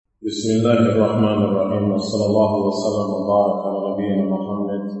بسم الله الرحمن الرحيم، وصلى الله وسلم وبارك على نبينا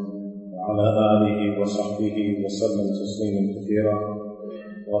محمد وعلى آله وصحبه وسلم تسليما كثيرا.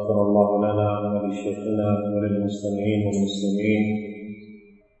 غفر الله لنا ولشيخنا وللمستمعين والمسلمين.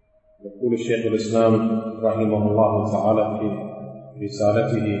 يقول الشيخ الإسلام رحمه الله تعالى في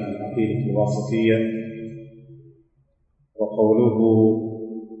رسالته العقيدة الواسطية: وقوله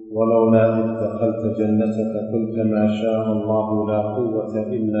ولولا إذ دخلت جنتك قلت ما شاء الله لا قوة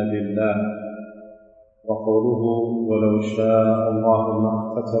إلا بالله. وقوله ولو شاء الله ما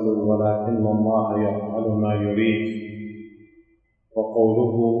اقتتلوا ولكن الله يفعل ما يريد.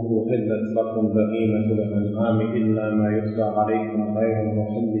 وقوله أحلت لكم بهيمة الأنعام إلا ما يتلى عليكم غير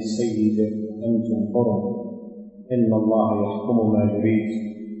محل السيد وأنتم حرم إن الله يحكم ما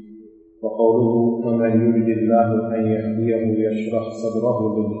يريد. وقوله ومن يرد الله أن يهديه يشرح صدره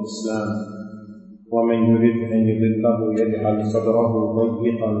للإسلام ومن يرد أن يضله يجعل صدره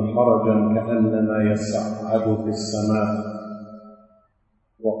ضيقا حرجا كأنما يصعد في السماء.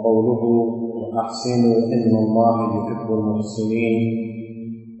 وقوله وأحسنوا إن الله يحب المحسنين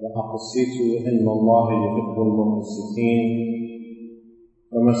وأقسطوا إن الله يحب المقسطين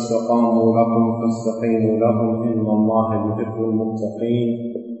فما استقاموا لكم فاستقيموا لهم إن الله يحب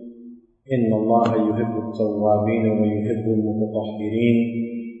المتقين إن الله يحب التوابين ويحب المتطهرين.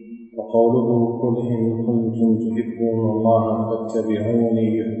 وقوله قل إن كنتم تحبون الله فاتبعوني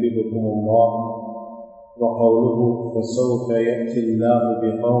يحببكم الله. وقوله فسوف يأتي الله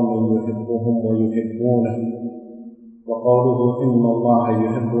بقوم يحبهم ويحبونه. وقوله إن الله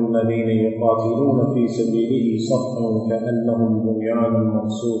يحب الذين يقاتلون في سبيله صفا كأنهم بنيان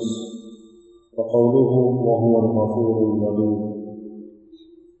مرصوص. وقوله وهو الغفور الودود.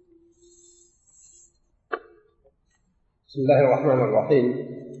 بسم الله الرحمن الرحيم.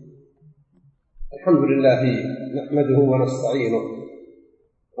 الحمد لله نحمده ونستعينه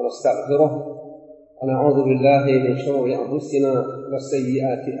ونستغفره ونعوذ بالله من شرور أنفسنا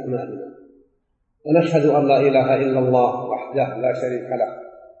وسيئات أعمالنا، ونشهد أن لا إله إلا الله وحده لا شريك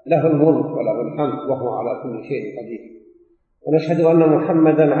له الملك وله الحمد وهو على كل شيء قدير. ونشهد أن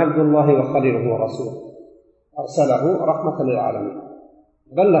محمدا عبد الله وخليله ورسوله أرسله رحمة للعالمين،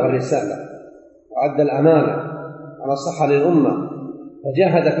 بلغ الرسالة وأدى الأمانة ونصح للأمة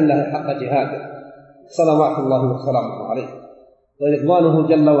وجاهد في الله حق جهاده صلوات الله وسلامه عليه ورضوانه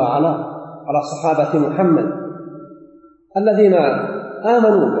جل وعلا على صحابة محمد الذين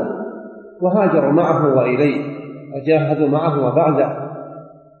آمنوا به وهاجروا معه وإليه وجاهدوا معه وبعده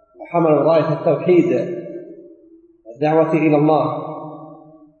وحملوا راية التوحيد والدعوة إلى الله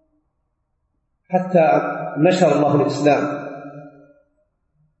حتى نشر الله الإسلام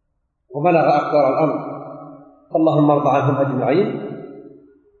وبلغ أقدار الأمر. اللهم ارض عنهم أجمعين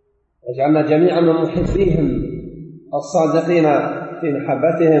واجعلنا جميعا من محبيهم الصادقين في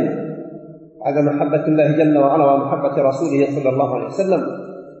محبتهم على محبة الله جل وعلا ومحبة رسوله صلى الله عليه وسلم،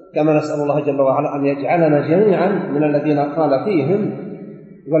 كما نسأل الله جل وعلا أن يجعلنا جميعا من الذين قال فيهم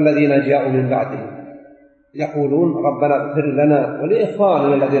والذين جاءوا من بعدهم يقولون ربنا اغفر لنا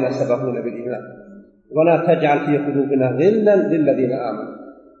ولإخواننا الذين سبقونا بالإيمان ولا تجعل في قلوبنا غلا للذين آمنوا.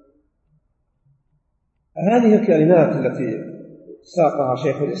 هذه الكلمات التي ساقها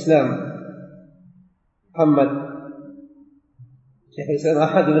شيخ الإسلام محمد شيخ الإسلام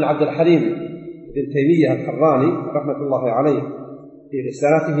أحمد بن عبد الحليم بن تيمية الحراني رحمة الله عليه في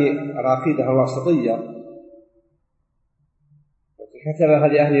رسالته العقيدة الواسطية التي كتبها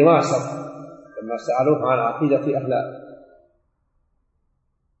لأهل واسط لما سألوه عن عقيدة أهل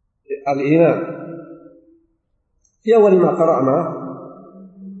الإيمان. في أول ما قرأنا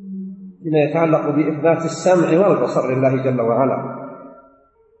فيما يتعلق بإثبات السمع والبصر لله جل وعلا،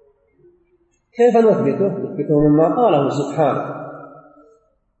 كيف نثبته مما قاله سبحانه.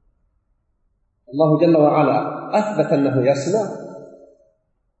 الله جل وعلا أثبت أنه يسمع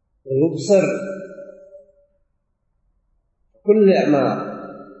ويبصر، كل ما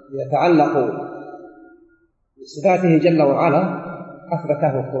يتعلق بصفاته جل وعلا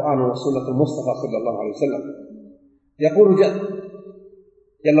أثبته القرآن والسنة المصطفى صلى الله عليه وسلم. يقول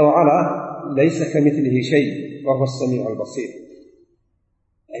جل وعلا ليس كمثله شيء وهو السميع البصير،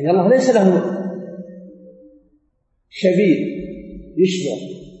 يعني الله ليس له شبيه يشبه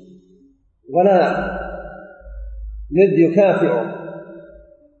ولا ند يكافئه،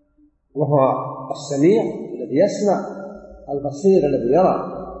 وهو السميع الذي يسمع البصير الذي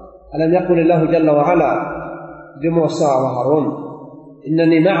يرى. ألم يقل الله جل وعلا لموسى وهارون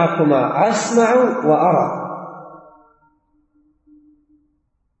إنني معكما أسمع وأرى.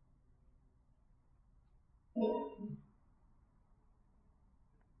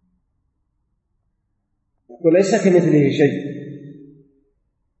 وليس كمثله شيء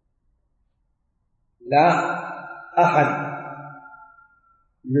لا أحد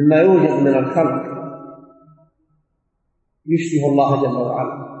مما يوجد من الخلق يشبه الله جل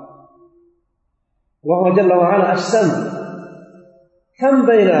وعلا، وهو جل وعلا السمع. كم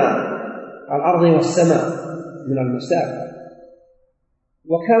بين الأرض والسماء من المسافة،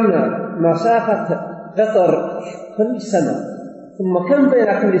 وكم مسافة قطر كل سماء، ثم كم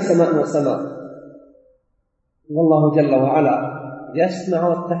بين كل سماء وسماء. والله جل وعلا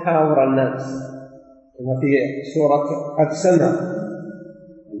يسمع تحاور الناس، كما في سورة قد سمع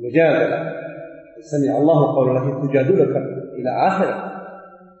المجادلة، سمع الله قول التي تجادلك إلى آخره.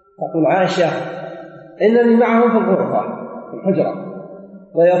 تقول عائشة إنني معهم في الغرفة في الحجرة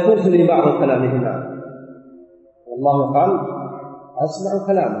ويقول لي بعض كلامهما، والله قال أسمع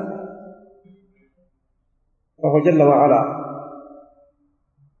كلامه. وهو جل وعلا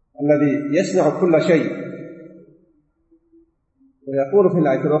الذي يسمع كل شيء. ويقول في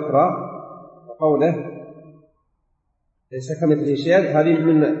الآية الأخرى وقوله ليس كمثله شيء، هذه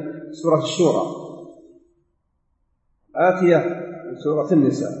من سورة الشورى آتية من سورة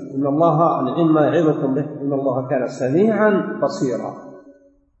النساء، إن الله نعم ما يعظكم به إن الله كان سميعا بصيرا.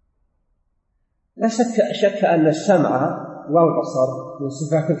 لا شك أن السمع والبصر من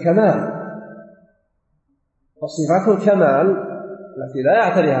صفات الكمال، وصفات الكمال التي لا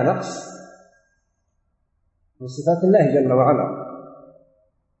يعتريها نقص من صفات الله جل وعلا.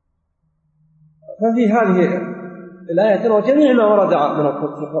 ففي هذه الآية وجميع ما ورد من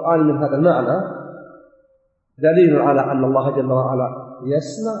القرآن من هذا المعنى دليل على أن الله جل وعلا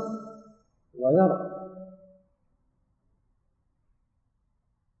يسمع ويرى.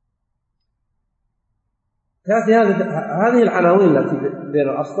 تأتي هذه العناوين التي بين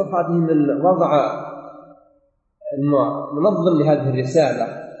الأسطر، هذه من وضع منظم لهذه الرسالة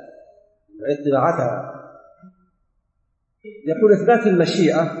طباعتها. يقول إثبات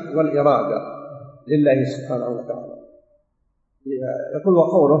المشيئة والإرادة لله سبحانه وتعالى. يقول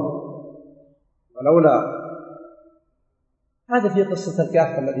وقوله ولولا، هذا في قصة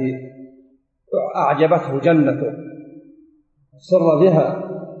الكهف الذي أعجبته جنته سر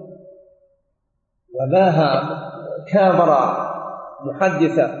بها وباها كابر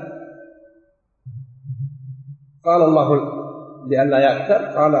محدثا، قال الله لئلا يأكثر،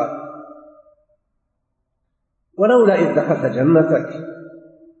 قال ولولا إذ دخلت جنتك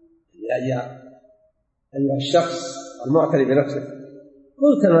يا أيها الشخص المعترف بنفسه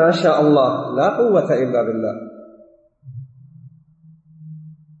قلت ما شاء الله لا قوة إلا بالله.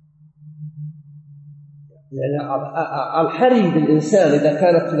 يعني الحري بالإنسان إذا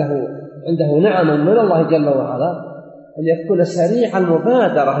كانت له عنده نعم من الله جل وعلا أن يكون سريع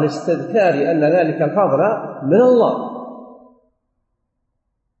المبادرة لاستذكار أن ذلك الفضل من الله.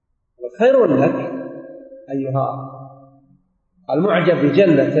 وخير لك أيها المعجب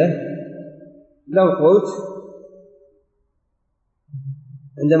بجنته لو قلت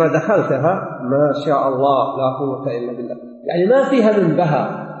عندما دخلتها ما شاء الله لا قوة إلا بالله، يعني ما فيها من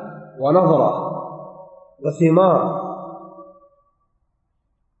بهاء ونظرة وثمار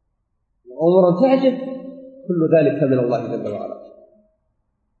وأمور تعجب، كل ذلك من الله جل وعلا.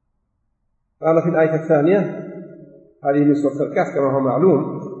 قال في الآية الثانية، هذه من سورة الكهف كما هو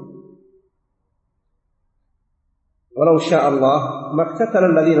معلوم، ولو شاء الله ما اقتتل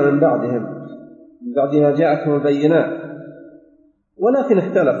الذين من بعدهم من بعد ما جاءتهم البينات ولكن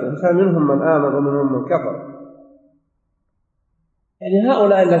اختلفوا فمنهم من آمن ومنهم من كفر. يعني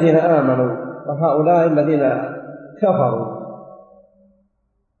هؤلاء الذين آمنوا وهؤلاء الذين كفروا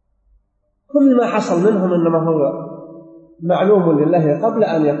كل ما حصل منهم إنما هو معلوم لله قبل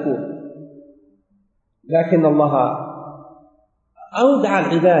أن يكون، لكن الله أودع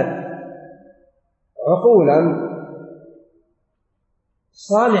العباد عقولا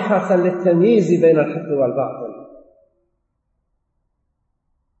صالحة للتمييز بين الحق والباطل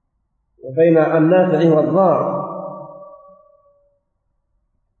وبين النافع والضار.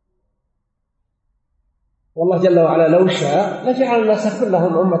 والله جل وعلا لو شاء لجعل الناس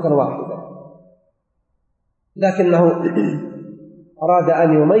كلهم أمة واحدة، لكنه أراد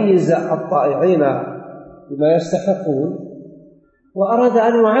أن يميز الطائعين بما يستحقون وأراد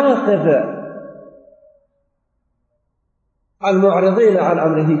أن يعاقب المعرضين عن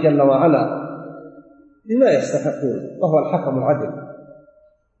أمره جل وعلا بما يستحقون، وهو الحكم العدل.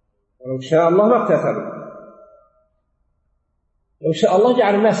 ولو شاء الله ما اقتتلوا، لو شاء الله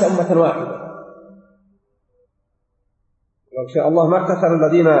جعل الناس أمة واحدة، لو شاء الله ما اقتتل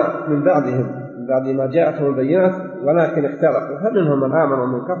الذين من بعدهم من بعد ما جاءتهم البينات ولكن اختلفوا فمنهم من آمن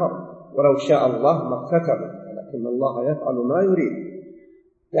ومن كفر. ولو شاء الله ما اقتتلوا ولكن الله يفعل ما يريد.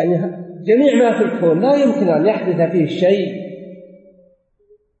 يعني جميع ما في الكون لا يمكن أن يحدث فيه شيء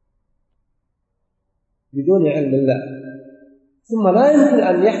بدون علم الله، ثم لا يمكن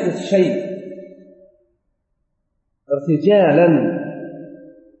أن يحدث شيء ارتجالا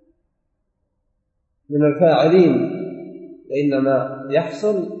من الفاعلين، وإنما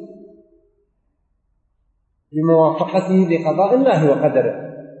يحصل بموافقته لقضاء الله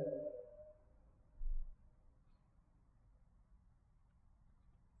وقدره.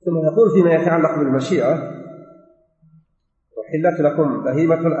 ثم يقول فيما يتعلق بالمشيئة: وحلت لكم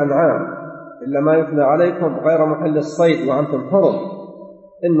بهيمة الأنعام إلا ما يتلى عليكم غير محل الصيد وأنتم حرم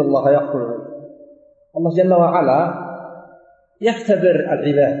إن الله يحكم. الله جل وعلا يختبر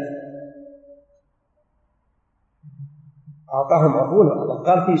العباد، أعطاهم عقولا. الله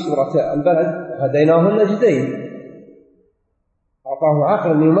قال في سورة البلد: وهديناه النجدين. أعطاهم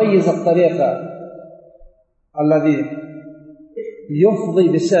عقلا يميز الطريق الذي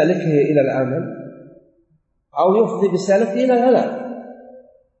يفضي بسالكه إلى العمل أو يفضي بسالكه إلى الهلاك.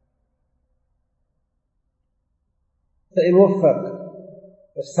 فإن وفق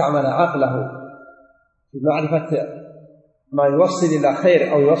واستعمل عقله في معرفة ما يوصل إلى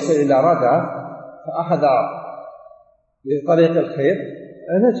خير أو يوصل إلى ردى فأخذ بطريق الخير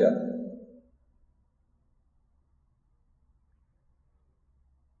نجا.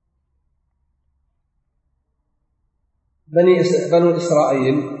 بنو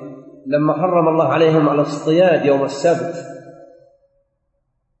إسرائيل لما حرم الله عليهم على الاصطياد يوم السبت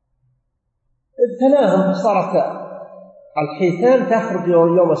ابتلاهم، فصارت الحيتان تخرج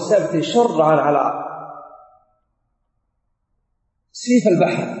يوم السبت شرعا على سيف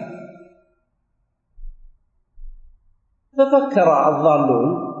البحر. ففكر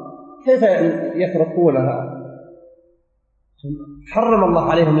الضالون كيف يتركونها؟ حرم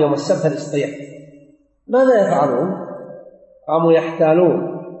الله عليهم يوم السبت الاصطياد، ماذا يفعلون؟ قاموا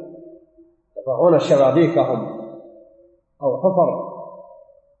يحتالون، يضعون شبابيكهم أو حفر،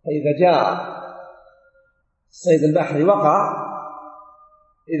 فإذا جاء الصيد البحري وقع،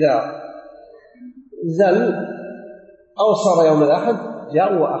 إذا زل أو صار يوم الأحد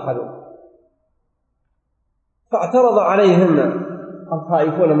جاءوا وأخذوا. فاعترض عليهم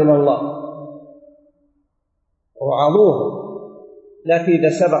الخائفون من الله ووعظوه، لكن إذا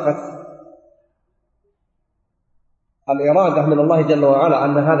سبقت الإرادة من الله جل وعلا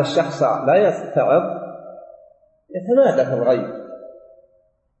أن هذا الشخص لا يتعظ يتمادى في الغيب.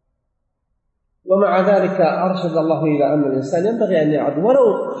 ومع ذلك أرشد الله إلى أن الإنسان ينبغي أن يعد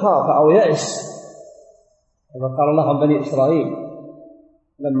ولو خاف أو يأس، كما قال الله عن بني إسرائيل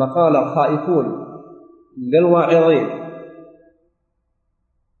لما قال الخائفون للواعظين: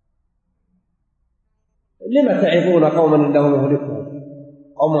 لم تعظون قوما الله مهلكهم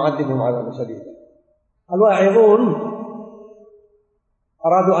أو معذبهم عذابا شديدا. الواعظون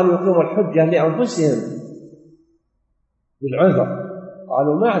أرادوا أن يقيموا الحجة لأنفسهم بالعذر،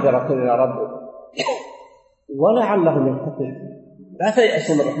 قالوا: معذرة إلى ربكم ولعلهم يتقون، لا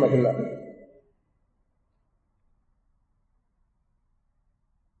تيأسوا من رحمة الله.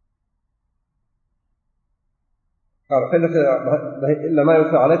 قال: إلا ما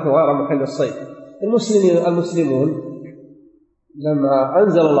يتلى عليكم غير محل الصيد. المسلمون لما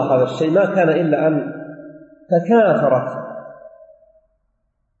أنزل الله هذا الشيء ما كان إلا أن تكاثرت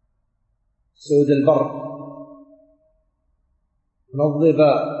سود البر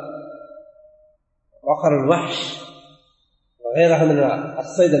والضباء وقر الوحش وغيرها من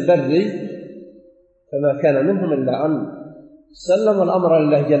الصيد البري، فما كان منهم إلا أن سلموا الأمر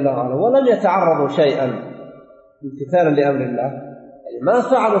لله جل وعلا ولم يتعرضوا شيئا امتثالا لأمر الله. يعني ما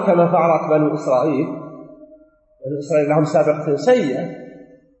فعلوا كما فعلت بنو إسرائيل. بنو إسرائيل لهم سابقة سيئة،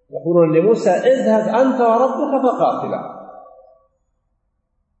 يقولون لموسى: اذهب أنت وربك فقاتلا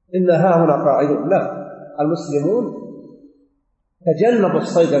إن هاهنا قاعدون. لا، المسلمون تجنبوا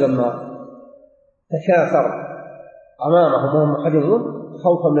الصيد لما تكاثر أمامهم وهم محرمون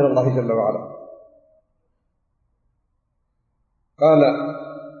خوفا من الله جل وعلا. قال: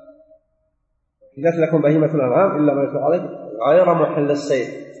 حلت لكم بهيمة الأنعام إلا ما يتلى عليكم غير محل الصيد.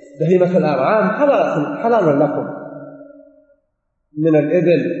 بهيمة الأنعام حلال لكم من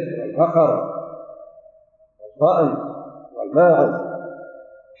الإبل والبقر والضأن والماعز،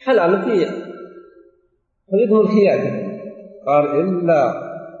 حلال في حدود ملكياته. قال: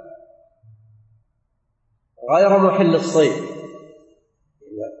 إلا غير محل الصيد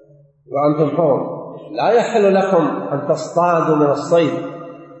وأنتم حرم، لا يحل لكم أن تصطادوا من الصيد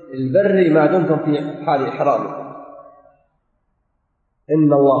البري ما دمتم في حال إحرامكم،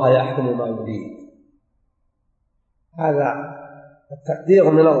 إن الله يحكم ما يريد. هذا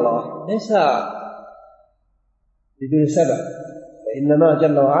التقدير من الله ليس بدون سبب، وإنما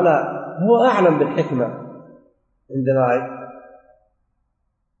جل وعلا هو أعلم بالحكمة عندما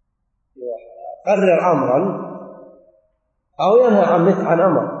قرر أمرا أو ينهى عن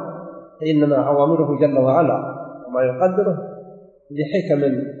أمر، فإنما أوامره جل وعلا وما يقدره لحكم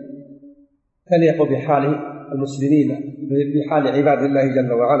تليق بحال المسلمين، بحال عباد الله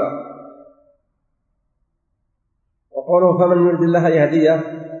جل وعلا. وقوله فمن يرد الله يهديه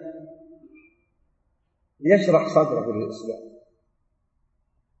يشرح صدره للإسلام.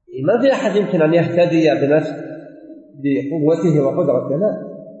 ما في أحد يمكن أن يهتدي بنفسه بقوته وقدرته،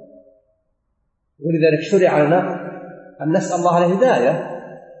 لا. ولذلك شرع لنا أن نسأل الله الهداية،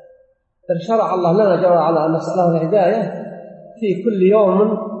 شرع الله لنا جل وعلا أن نسأله الهداية في كل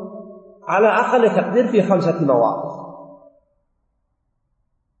يوم على أقل تقدير في 5 مواقف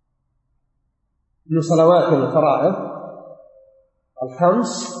من صلوات الفرائض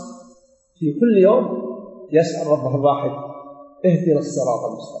 5 في كل يوم يسأل ربه الواحد اهدنا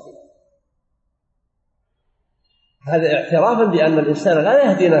الصراط المستقيم. هذا اعترافا بأن الإنسان لا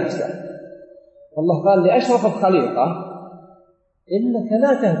يهدي نفسه، والله قال لأشرف الخليقة إنك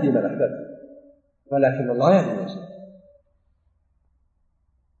لا تهدي من أحببت ولكن الله يهدي من يشاء.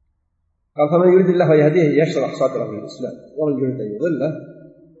 قال فمن يريد الله يهديه يشرح صدره للإسلام ومن يريد أن يضله.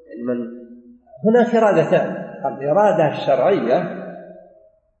 هناك إرادتان، الإرادة الشرعية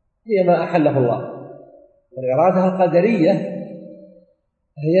هي ما أحله الله، والإرادة القدرية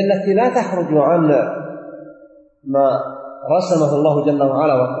هي التي لا تخرج عن ما رسمه الله جل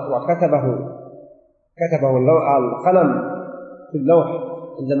وعلا وكتبه القلم في اللوح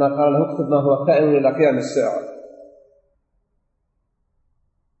عندما قال له اكتب ما هو كائن إلى قيام الساعة.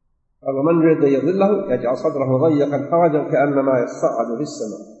 قال ومن يريد أن يضله يجعل صدره ضيقا حرجا كأنما يصعد في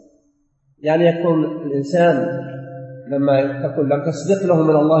السماء. يعني يكون الإنسان لما تكون لم تسبق له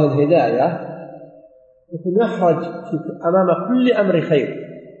من الله الهداية يكون يحرج أمام كل أمر خير،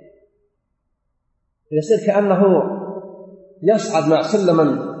 يصير كأنه يصعد مع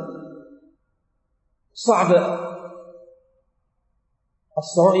سلما يصعب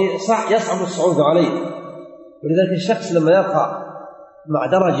الصعود عليه. ولذلك الشخص لما يقع مع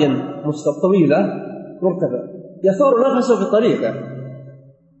درج طويلة مرتفع يثور نفسه في طريقه،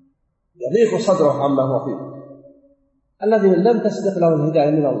 يضيق صدره عما هو فيه. الذي لم تسبق له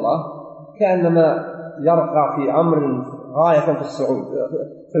الهداية من الله كأنما يرقع في أمر غاية في الصعود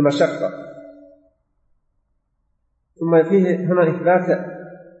في المشقة. ثم فيه هنا إثبات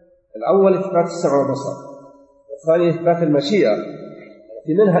الأول إثبات السمع والبصر، والثاني إثبات المشيئة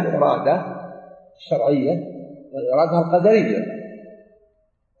في منها الإرادة الشرعية والإرادة القدرية.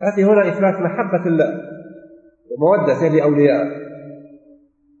 هذه هنا إثبات محبة الله ومودته لأوليائه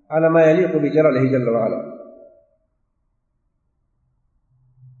على ما يليق بجلاله جل وعلا.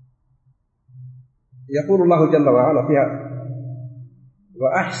 يقول الله جل وعلا فيها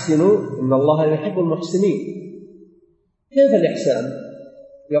وأحسنوا إن الله يحب المحسنين. كيف الإحسان؟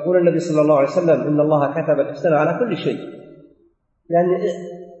 يقول النبي صلى الله عليه وسلم إن الله كتب الإحسان على كل شيء، يعني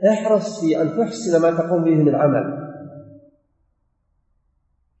احرص في أن تحسن ما تقوم به من عمل،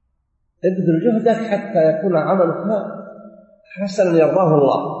 ابذل جهدك حتى يكون عملك حسنا يرضاه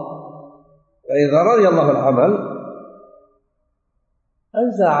الله، وإذا رضي الله العمل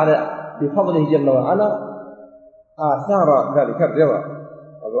أنزل على بفضله جل وعلا آثار ذلك الرضا.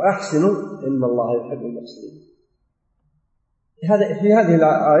 وأحسنوا إن الله يحب المحسنين. في هذه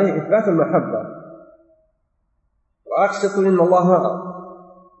الآية إثبات المحبة. وأقسطوا إن الله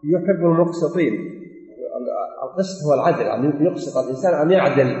يحب المقسطين. القسط هو العدل، أن يقسط الإنسان أن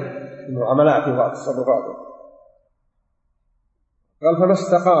يعدل في معاملاته وتصرفاته. قال فما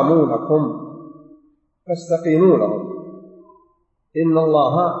استقاموا لكم فاستقيموا لهم إن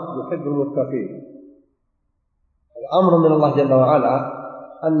الله يحب المتقين. الأمر من الله جل وعلا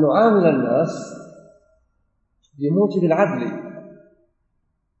أن نعامل الناس بموجب العدل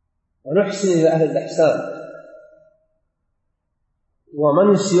ونحسن إلى أهل الإحسان،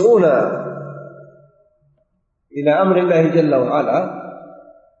 ومن يسيئون إلى أمر الله جل وعلا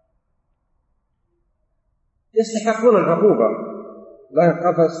يستحقون العقوبة. لا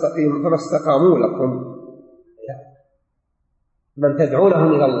يقال فما استقاموا لكم، من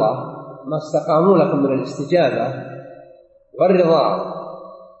تدعونهم إلى الله ما استقاموا لكم من الاستجابة والرضا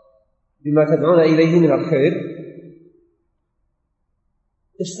بما تدعون إليه من الخير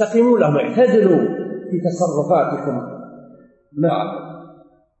استقيموا لهم، اعتدلوا في تصرفاتكم معهم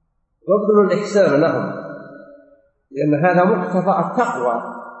وابذلوا الإحسان لهم، لأن هذا مقتضى التقوى،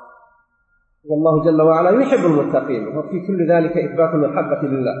 والله جل وعلا يحب المتقين، وفي كل ذلك إثبات المحبة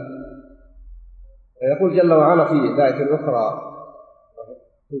لله. ويقول جل وعلا في آية أخرى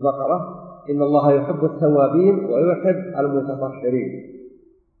في البقرة إن الله يحب التوابين ويحب المتطهرين.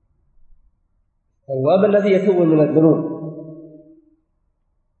 التواب الذي يتوب من الذنوب،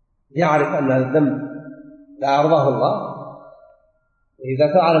 يعرف أن الذنب لا يرضاه الله.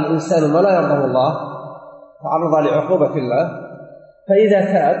 إذا فعل الإنسان ما لا يرضاه الله تعرض لعقوبة الله، فإذا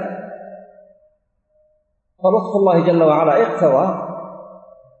تاب فلطف الله جل وعلا اقتضى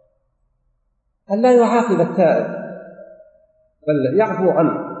أن لا يعاقب التائب بل يعفو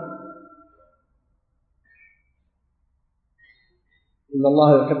عنه. إن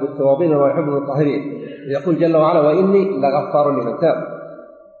الله يحب التوابين ويحب المطهرين. يقول جل وعلا: وإني لغفار لمن تاب.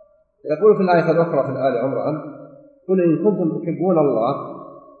 يقول في الآية الأخرى في آل عمران: قل إن كنتم تحبون الله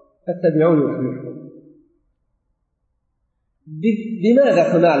فاتبعوني يحببكم.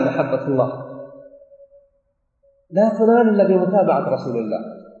 بماذا تنال محبة الله؟ لا تنال إلا بمتابعة رسول الله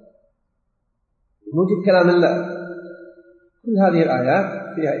موجب كلام الله. كل هذه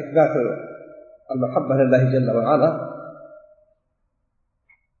الآيات فيها إثبات المحبة لله جل وعلا.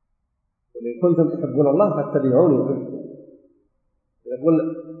 وإن كنتم تحبون الله فاتبعوني يحببكم.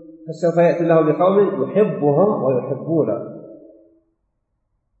 يقول: فسوف يأتي الله بقوم يحبهم ويحبونه.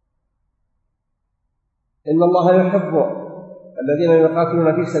 إن الله يحب الذين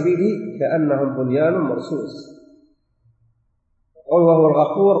يقاتلون في سبيله كأنهم بنيان مرصوص. وهو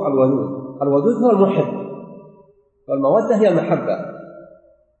الغفور الودود. الودود هو المحب، والمودة هي المحبة.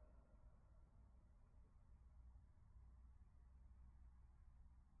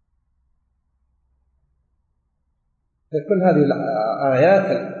 كل هذه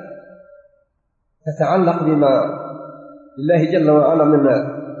الآيات تتعلق بما لله جل وعلا من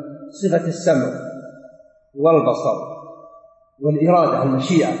صفة السمع والبصر والإرادة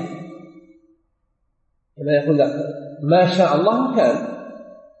المشيئة. كما يقول لك: ما شاء الله كان.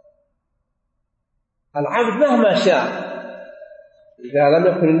 العبد مهما شاء إذا لم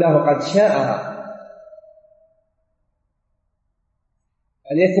يكن الله قد شاءها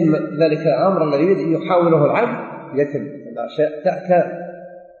أن يتم ذلك الأمر الذي يحاوله العبد يتم. ما شاء كان،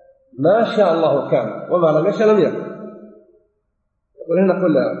 ما شاء الله كان، وما لم يشاء لم يكن. يقول هنا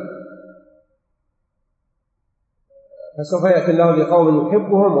كلها: فسوف يأتي الله بقوم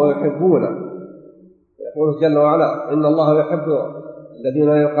يحبهم ويحبونه. يقول جل وعلا: إن الله يحب الذين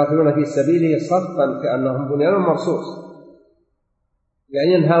يقاتلون في سبيله صفا كأنهم بنيان مرصوص.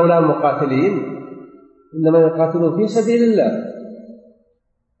 يعني أن هؤلاء المقاتلين إنما يقاتلون في سبيل الله،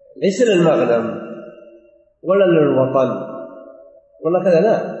 ليس للمغنم ولا للوطن ولا كذا،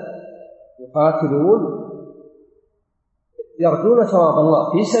 لا، يقاتلون يرجون ثواب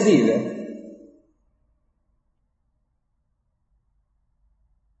الله في سبيله.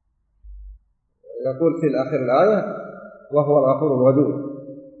 يقول في آخر الآية: وهو الغفور الودود.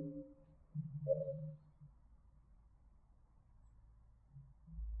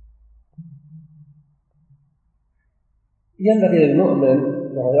 ينبغي للمؤمن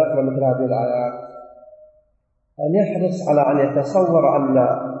وهو يقرأ مثل هذه الآيات أن يحرص على أن يتصور أن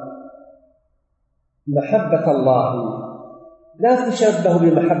محبة الله لا تشبه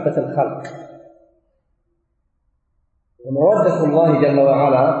بمحبة الخلق، ومودة الله جل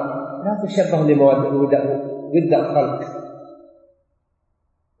وعلا لا تشبه ود الخلق.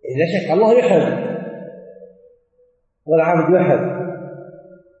 إذا شك الله يحب والعبد يحب،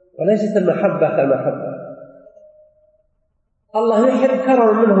 وليست المحبة كالمحبة. الله يحب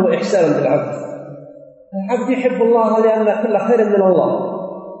كرما منه وإحسانا بالعبد. العبد يحب الله لأن كل خير من الله.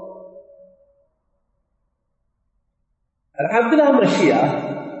 العبد له مشيئة،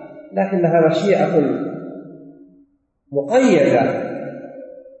 لكنها مشيئة مقيدة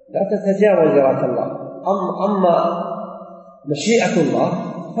لا تتجاوز إرادة الله. أما مشيئة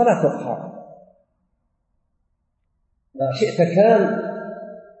الله فلا تقهر. ما شئت كان،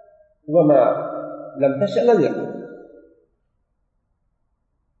 وما لم تشأ لم يكن.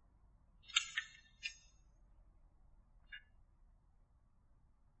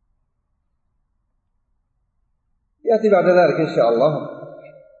 يأتي بعد ذلك إن شاء الله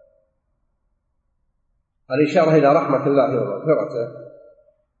الإشارة إلى رحمة الله ومغفرته،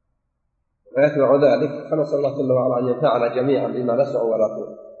 ويتبع ذلك. فنسأل الله جل وعلا أن ينفعنا جميعا بما نسمع ولا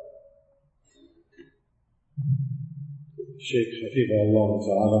نقول. الشيخ حفظه الله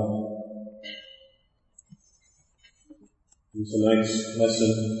تعالى, in tonight's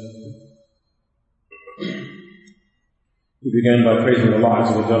lesson he began by praising Allah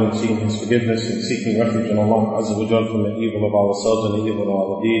Azza wa Jalla and seeking His forgiveness and seeking refuge in Allah Azza wa Jalla from the evil of ourselves and the evil of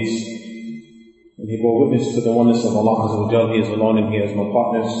our deeds. And he bore witness to the oneness of Allah Azza wa Jalla. He is alone and He has no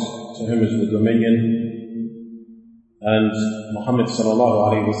partners. To Him is the dominion. And Muhammad sallallahu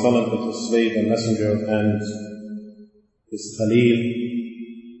alayhi wa sallam is His slave and messenger and His Khalil.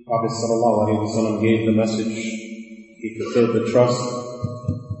 Prophet sallallahu alayhi wa sallam gave the message. He fulfilled the trust.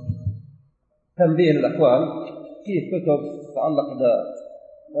 تنبيه الأخوان في كتب تتعلق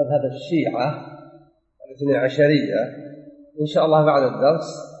مذهب الشيعة الاثني عشرية إن شاء الله بعد الدرس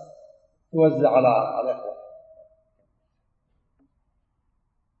توزع على الأخوة.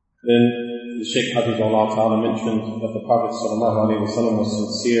 Then the Shaykh Habibullah Ta'ala mentioned that the Prophet ﷺ was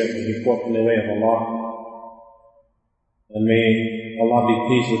sincere and he fought in the way of Allah. And may Allah be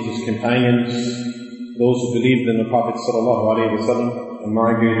pleased with his companions, those who believed in the Prophet ﷺ and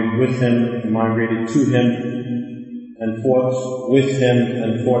migrated with him and migrated to him and fought with him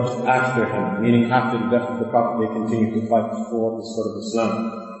and fought after him, meaning after the death of the Prophet they continued to fight for the sword of Islam.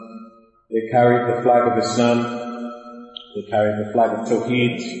 They carried the flag of Islam, they carried the flag of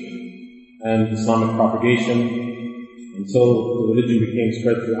Tawheed and Islamic propagation until the religion became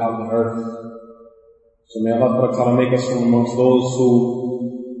spread throughout the earth. So may Allah make us from amongst those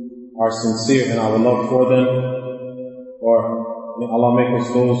who are sincere in our love for them, or may Allah make us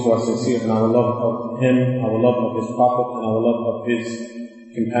those who are sincere in our love of Him, our love of His Prophet, and our love of His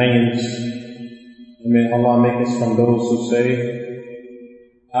companions. And may Allah make us from those who say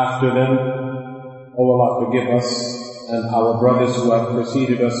after them, "O Allah, forgive us and our brothers who have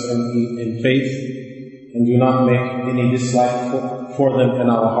preceded us in faith, and do not make any dislike for them in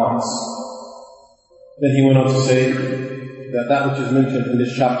our hearts." Then he went on to say that that which is mentioned in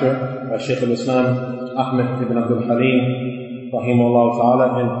this chapter by Shaykh al-Islam Ahmed ibn Abdul Halim rahimahullah ta'ala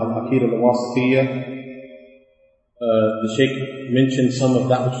in AlAqida Al-Wasitiyah, the Shaykh mentioned some of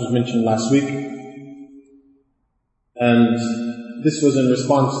that which was mentioned last week, and this was in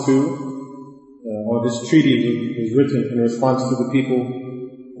response to or this treaty was written in response to the people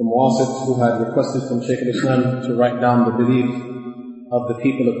from Wasit who had requested from Shaykh al-Islam to write down the belief of the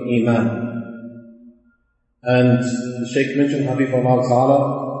people of Iman. And the Shaykh mentioned, Habibullah Ta'ala,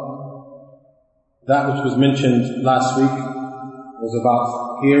 that which was mentioned last week was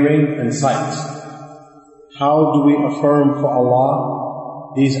about hearing and sight. How do we affirm for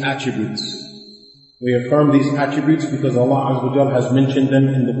Allah these attributes? We affirm these attributes because Allah Azza wa Jal has mentioned them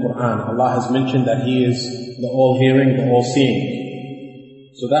in the Quran. Allah has mentioned that He is the all-hearing, the all-seeing.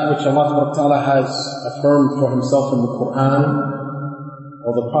 So that which Allah Ta'ala has affirmed for Himself in the Quran,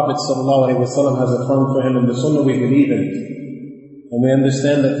 or the Prophet ﷺ has affirmed for Him in the Sunnah, we believe in it. And we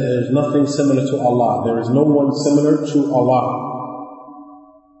understand that there is nothing similar to Allah. There is no one similar to Allah.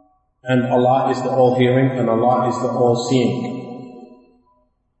 And Allah is the all-hearing and Allah is the all-seeing.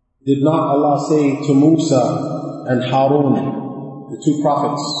 Did not Allah say to Musa and Harun, the two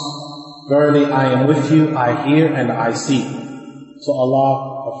prophets, "Verily I am with you, I hear and I see." So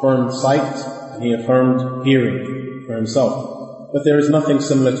Allah affirmed sight and He affirmed hearing for Himself. But there is nothing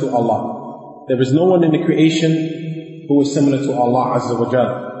similar to Allah. There is no one in the creation who is similar to Allah Azza wa Jal.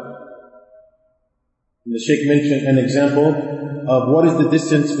 And the Shaykh mentioned an example of what is the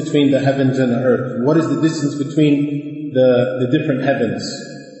distance between the heavens and the earth. What is the distance between the different heavens?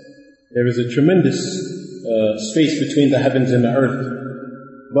 There is a tremendous space between the heavens and the earth.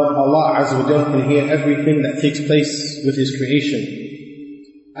 But Allah Azza wa Jal can hear everything that takes place with His creation.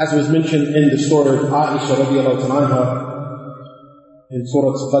 As was mentioned in the surah of Aisha radiallahu anha, in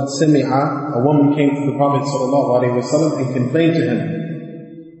Surah Qad Sami'a, a woman came to the Prophet ﷺ and complained to him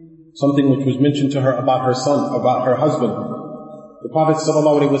something which was mentioned to her about her son, about her husband. The Prophet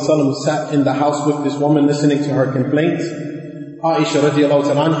ﷺ sat in the house with this woman listening to her complaint. Aisha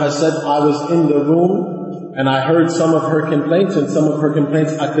radiallahu anha said, "I was in the room and I heard some of her complaints and some of her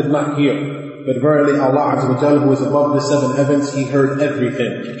complaints I could not hear. But verily Allah Azza wa Jal, who is above the seven heavens, He heard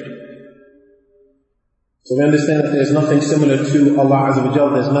everything." So we understand that there is nothing similar to Allah Azza wa Jal,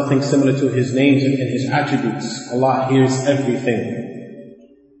 there is nothing similar to His names and His attributes. Allah hears everything.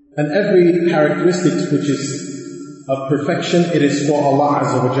 And every characteristic which is of perfection, it is for Allah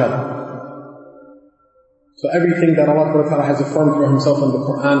Azza wa Jal. So everything that Allah Ta'ala has affirmed for Himself in the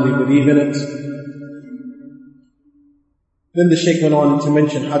Quran, we believe in it. Then the Shaykh went on to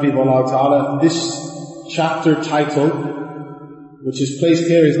mention, Habibullah Ta'ala, this chapter title, which is placed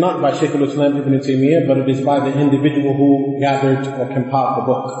here, is not by Shaykh al-Islam Ibn Taymiyyah, but it is by the individual who gathered or compiled the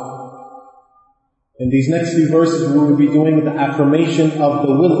book. In these next few verses, we will be doing the affirmation of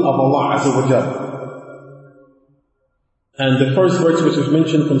the will of Allah Azza wa Jal. And the first verse which was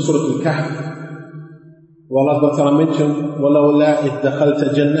mentioned from Surah Al-Kahf, Allah Ta'ala mentioned, وَلَوْلَا إِذْ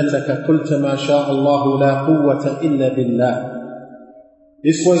دَخَلْتَ جَنَّتَكَ قُلْتَ مَا شَاءَ اللَّهُ لَا قُوَّةَ إِلَّا بِاللَّهِ.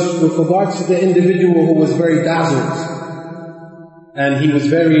 This was with regards to the individual who was very dazzled. And he was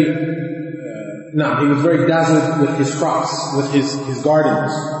very dazzled with his crops, with his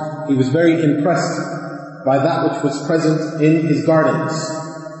gardens. He was very impressed by that which was present in his gardens.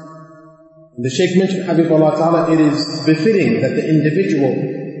 And the Shaykh mentioned, Habibullah Ta'ala, it is befitting that the individual,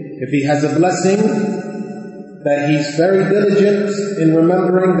 if he has a blessing, that he's very diligent in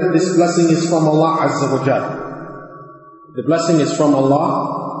remembering that this blessing is from Allah Azza wa Jal. The blessing is from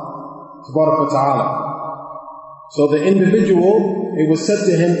Allah Tabaraka wa Ta'ala. So the individual, it was said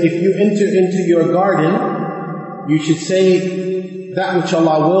to him, if you enter into your garden, you should say, that which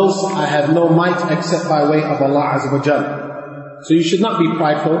Allah wills, I have no might except by way of Allah Azza wa Jal. So you should not be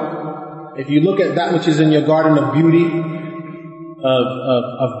prideful. If you look at that which is in your garden of beauty,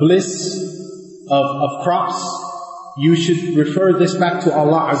 of bliss, of crops, you should refer this back to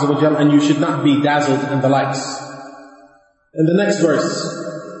Allah Azza wa Jal, and you should not be dazzled and the likes. In the next verse,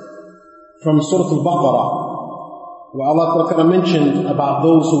 from Surah Al-Baqarah, where Allah Ta'ala mentioned about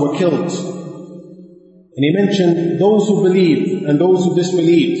those who were killed. And He mentioned those who believed and those who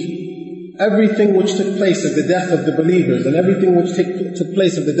disbelieved. Everything which took place of the death of the believers and everything which took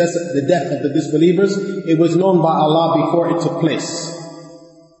place of the death of the disbelievers, it was known by Allah before it took place.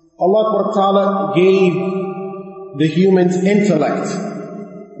 Allah Ta'ala gave the human's intellect,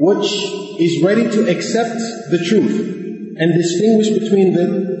 which is ready to accept the truth and distinguish between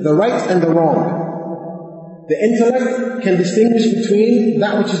the right and the wrong. The intellect can distinguish between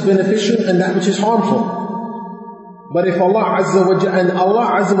that which is beneficial and that which is harmful. But if Allah Azza wa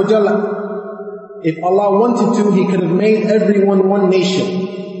Jalla, if Allah wanted to, He could have made everyone one nation.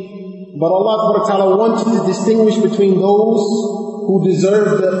 But Allah Ta'ala wanted to distinguish between those who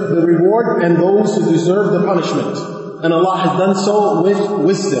deserve the reward and those who deserve the punishment. And Allah has done so with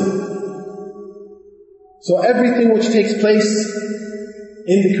wisdom. So everything which takes place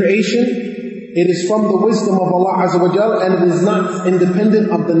in the creation, it is from the wisdom of Allah Azza wa Jal, and it is not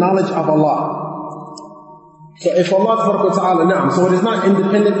independent of the knowledge of Allah. So if Allah Ta'ala, so it is not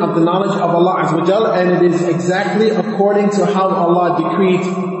independent of the knowledge of Allah Azza wa Jal, and it is exactly according to how Allah decreed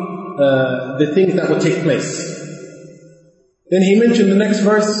the things that would take place. Then He mentioned the next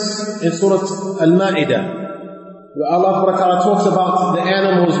verse in Surah Al-Ma'idah, where Allah Ta'ala talks about the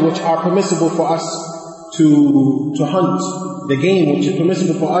animals which are permissible for us to hunt, the game which is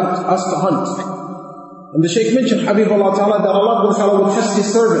permissible for us to hunt. And the Shaykh mentioned, Habibullah Ta'ala, that Allah Ta'ala will test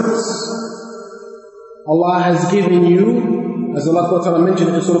His servants. Allah has given you, as Allah Ta'ala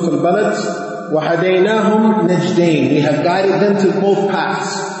mentioned in Surah Al-Balad, وَهَدَيْنَاهُمْ نَجْدَيْنِ, We have guided them to both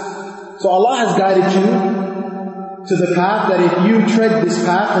paths. So Allah has guided you to the path that if you tread this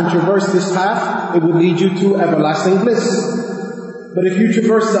path and traverse this path, it will lead you to everlasting bliss. But if you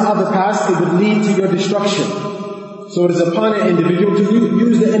traverse the other path, it would lead to your destruction. So it is upon an individual to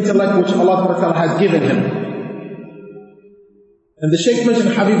use the intellect which Allah Ta'ala has given him. And the Shaykh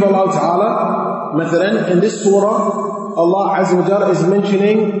mentioned, Habibullah Ta'ala, Mathalan, in this surah, Allah Azza wa Jalla is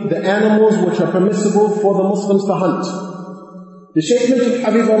mentioning the animals which are permissible for the Muslims to hunt. The Shaykh mentioned,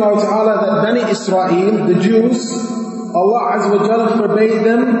 Habibullah Ta'ala, that Bani Israel, the Jews, Allah Azza wa Jalla forbade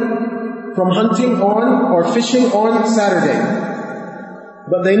them from hunting on or fishing on Saturday.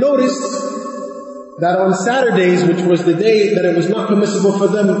 But they noticed that on Saturdays, which was the day that it was not permissible for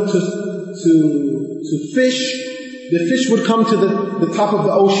them to fish, the fish would come to the top of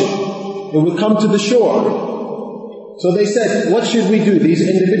the ocean. It would come to the shore. So they said, what should we do? These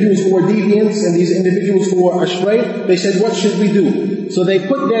individuals who were deviants and these individuals who were astray, they said, what should we do? So they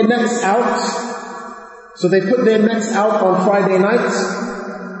put their nets out. So they put their nets out on Friday nights,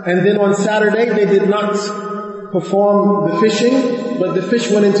 and then on Saturday they did not perform the fishing, but the fish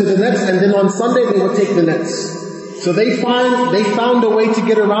went into the nets, and then on Sunday they would take the nets. So they found a way to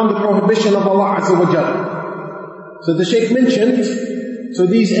get around the prohibition of Allah Azza wa Jalla. So the Shaykh mentioned, so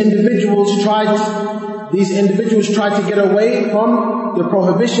these individuals tried to get away from the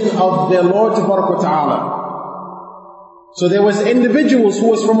prohibition of their Lord Ta'ala. So there was individuals who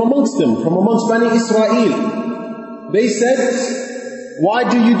was from amongst them, from amongst Bani Israel. They said, why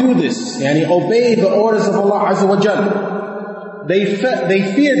do you do this? Yani obey the orders of Allah Azza wa Jalla. They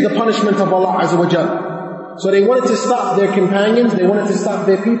feared the punishment of Allah Azza wa Jalla. So they wanted to stop their companions, they wanted to stop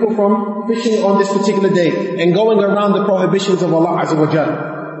their people from fishing on this particular day and going around the prohibitions of Allah Azza wa Jalla.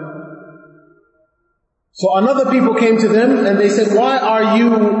 So another people came to them and they said, why are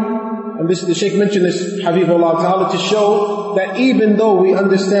you, and this the Shaykh mentioned this, Habibullah Ta'ala, to show that even though we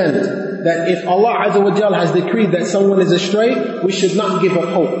understand that if Allah Azza wa Jal has decreed that someone is astray, we should not give up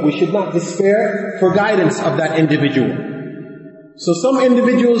hope, we should not despair for guidance of that individual. So some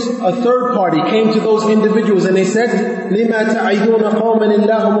individuals, a third party, came to those individuals and they said, لِمَا تَعِذُونَ قَوْمًا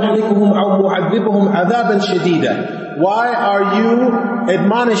اللَّهُ مُحْلِكُهُمْ أَوْ مُعَذِّبُهُمْ عَذَابًا شَدِيدًا. Why are you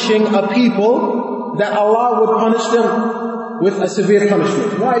admonishing a people that Allah would punish them with a severe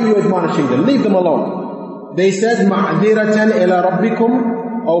punishment? Why are you admonishing them? Leave them alone. They said, مَعْذِرَةً إِلَى رَبِّكُمْ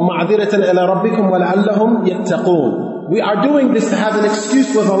أو معذرة إلى ربكم ولعلهم يتقون. we are doing this to have an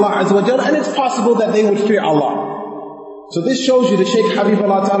excuse with Allah Azza wa Jalla, and it's possible that they would fear Allah. So this shows you, the Shaykh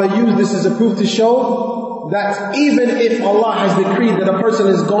Habibullah Ta'ala used this as a proof to show that even if Allah has decreed that a person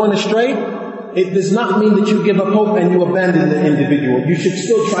is going astray, it does not mean that you give up hope and you abandon the individual. You should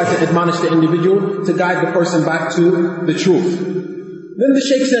still try to admonish the individual to guide the person back to the truth. Then the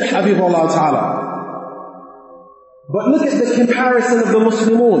Shaykh said, Habibullah Ta'ala, but look at the comparison of the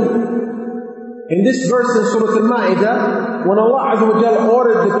Muslimun. In this verse in Surah Al-Ma'idah, when Allah Azza wa Jalla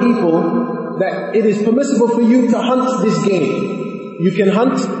ordered the people that it is permissible for you to hunt this game. You can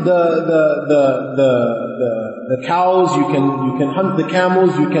hunt the cows, you can hunt the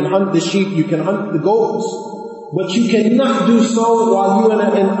camels, you can hunt the sheep, you can hunt the goats. But you cannot do so while you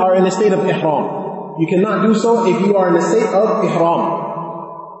are in a state of ihram. You cannot do so if you are in a state of ihram.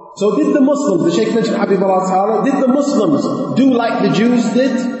 So did the Muslims, the Shaykh mentioned Habibullah Ta'ala, did the Muslims do like the Jews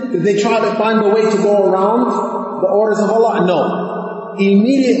did? Did they try to find a way to go around the orders of Allah? No.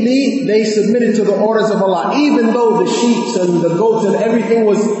 Immediately they submitted to the orders of Allah. Even though the sheep and the goats and everything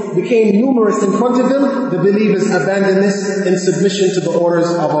became numerous in front of them, the believers abandoned this in submission to the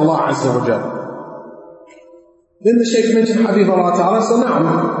orders of Allah Azza wa Jalla. Then the Shaykh mentioned Habibullah Ta'ala, so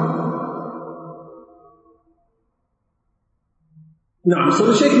so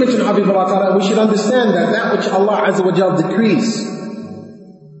the Shaykh mentioned Habibullah Ta'ala, we should understand that which Allah Azza wa Jalla decrees,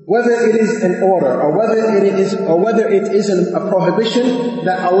 whether it is an order or whether it is a prohibition,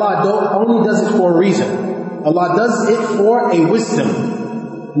 that Allah only does it for a reason. Allah does it for a wisdom.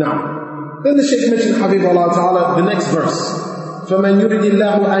 Now, then the Shaykh mentioned Habibullah Ta'ala, the next verse. فَمَنْ يُرِدِ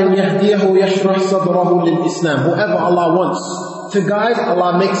اللَّهُ أَنْ يَهْدِيَهُ يَشْرَحْ صَدْرَهُ لِلْإِسْلَامِ. Whoever Allah wants to guide,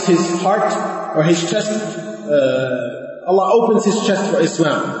 Allah makes his heart or his chest, Allah opens his chest for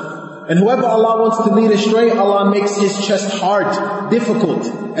Islam. And whoever Allah wants to lead astray, Allah makes his chest hard, difficult,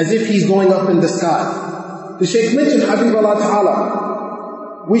 as if he's going up in the sky. The Shaykh mentioned Habibullah Ta'ala.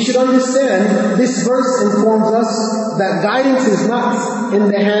 We should understand this verse informs us that guidance is not in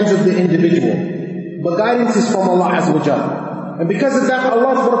the hands of the individual, but guidance is from Allah Azza wa Jalla. And because of that,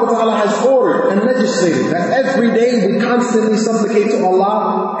 Allah Ta'ala has ordered and legislated that every day we constantly supplicate to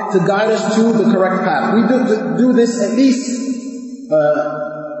Allah to guide us to the correct path. We do this at least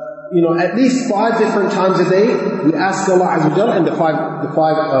 5 different times a day. We ask Allah Azza wa Jalla in the five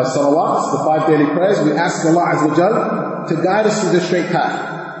salawats, the 5 daily prayers, we ask Allah Azza wa Jalla to guide us to the straight path.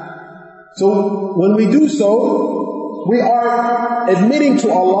 So when we do so, we are admitting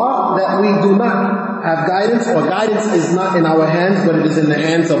to Allah that we do not have guidance, or guidance is not in our hands, but it is in the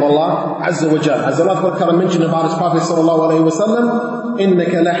hands of Allah Azza wa Jalla. As Allah mentioned about His Prophet sallallahu alayhi wa sallam,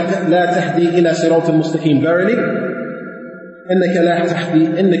 إِنَّكَ لَا تَهْدِي إِلَى صِرَاطٍ مُسْتَقِيمٍ. Verily, إِنَّكَ لَا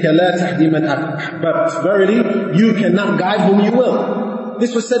تَهْدِي مَنْ أَحْبَبْتَ. Verily, you cannot guide whom you will.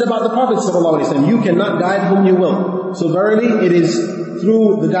 This was said about the Prophet sallallahu alayhi wa sallam. You cannot guide whom you will. So verily, it is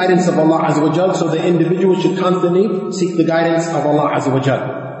through the guidance of Allah Azza wa Jalla. So the individual should constantly seek the guidance of Allah Azza wa Jalla.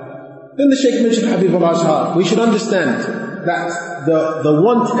 Then the Shaykh mentioned Habibullah Ta'ala. We should understand that the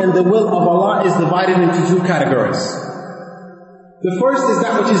want and the will of Allah is divided into 2 categories. The first is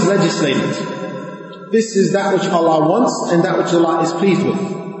that which is legislated. This is that which Allah wants and that which Allah is pleased with.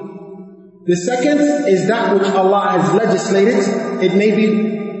 The second is that which Allah has legislated. It may be,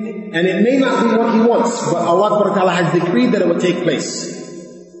 and it may not be what He wants, but Allah Ta'ala has decreed that it will take place.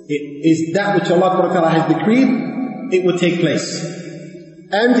 It is that which Allah Ta'ala has decreed, it will take place.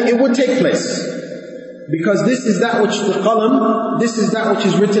 And it would take place. Because this is that which the qalam, this is that which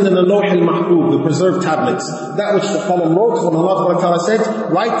is written in the Lawh al-Mahfuz, the preserved tablets. That which the qalam wrote, when Allah Ta'ala said,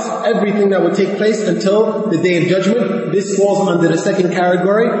 write everything that would take place until the Day of Judgment. This falls under the second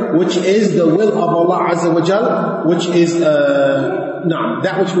category, which is the will of Allah Azza wa Jal, which is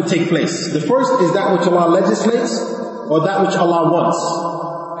that which would take place. The first is that which Allah legislates, or that which Allah wants.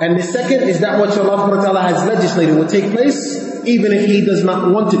 And the second is that which Allah Ta'ala has legislated will take place, even if He does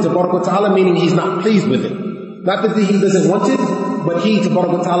not want it, Ta'ala, meaning He's not pleased with it. Not that He doesn't want it, but He,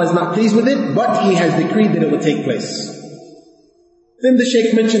 Ta'ala, is not pleased with it, but He has decreed that it will take place. Then the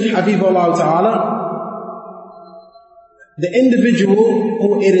Shaykh mentioned Habibullah Ta'ala, the individual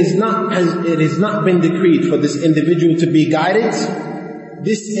who it has not been decreed for this individual to be guided,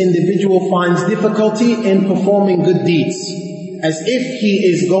 this individual finds difficulty in performing good deeds, as if he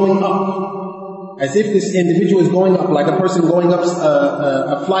is going up. As if this individual is going up, like a person going up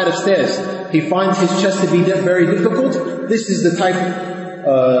a flight of stairs. He finds his chest to be very difficult. This is the type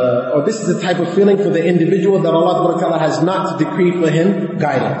of feeling for the individual that Allah Ta'ala has not decreed for him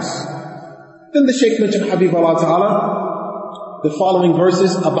guidance. Then the Shaykh mentioned Habibullah Ta'ala, the following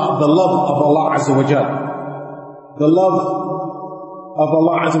verses about the love of Allah Azza wa Jal. The love of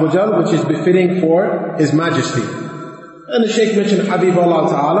Allah Azza wa Jal, which is befitting for His majesty. And the Shaykh mentioned, Habib Allah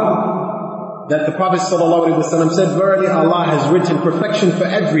Ta'ala, that the Prophet ﷺ said, verily Allah has written perfection for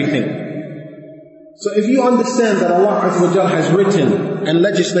everything. So if you understand that Allah Azza wa Jal has written and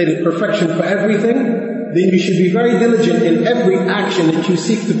legislated perfection for everything, then you should be very diligent in every action that you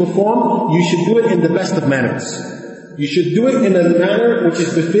seek to perform. You should do it in the best of manners. You should do it in a manner which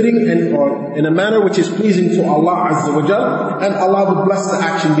is befitting or in a manner which is pleasing to Allah Azza wa Jal, and Allah will bless the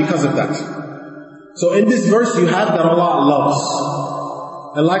action because of that. So in this verse you have that Allah loves.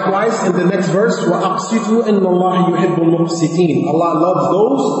 And likewise in the next verse, وَأَقْسِطُوا إِنَّ اللَّهَ يُحِبُّ الْمُقْسِطِينَ. Allah loves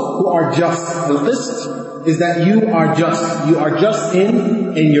those who are just. Al-Qist is that you are just. You are just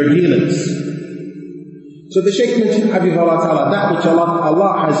in your dealings. So the Shaykh mentioned, Habib Allah Ta'ala, that which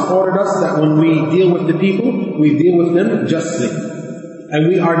Allah has ordered us, that when we deal with the people, we deal with them justly. And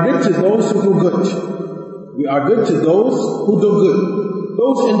we are good to those who do good. We are good to those who do good.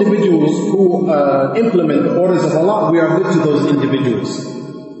 Those individuals who implement the orders of Allah, we are good to those individuals.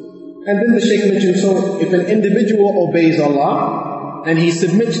 And then the Shaykh mentioned, so if an individual obeys Allah and he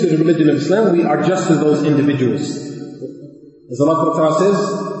submits to the religion of Islam, we are just to those individuals. As Allah says,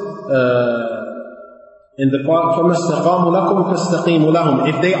 in the فَمَا اسْتَقَامُوا لَكُمْ فَاسْتَقِيمُوا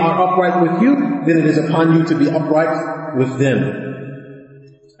لَهُمْ. If they are upright with you, then it is upon you to be upright with them.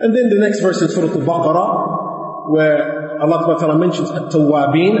 And then the next verse in Surah Al-Baqarah, where Allah Ta'ala mentions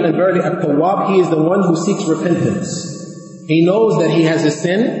At-Tawwabin, and verily At-Tawwab, he is the one who seeks repentance. He knows that he has a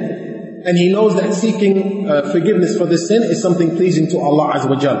sin, and he knows that seeking forgiveness for this sin is something pleasing to Allah Azza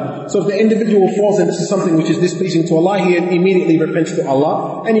wa Jal. So if the individual falls and this is something which is displeasing to Allah, he immediately repents to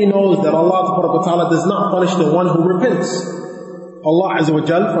Allah, and he knows that Allah Ta'ala does not punish the one who repents. Allah Azza wa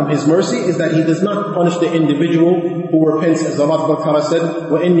Jal, from His mercy, is that He does not punish the individual who repents, as Allah Ta'ala said,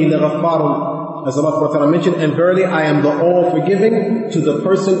 وَإِنِّي لَغَفَّارٌ, as Allah Ta'ala mentioned, and verily I am the all-forgiving to the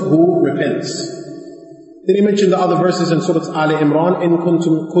person who repents. Then He mentioned the other verses in Surah Ali Imran,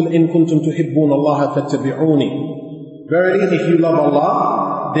 قُلْ إِن كُنْتُمْ تُحِبُّونَ اللَّهَ فَاتَّبِعُونِ. Verily, if you love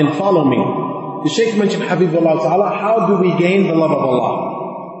Allah, then follow me. The Shaykh mentioned, Habibullah Ta'ala, how do we gain the love of Allah?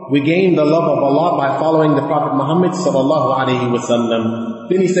 We gain the love of Allah by following the Prophet Muhammad sallallahu alaihi wasallam.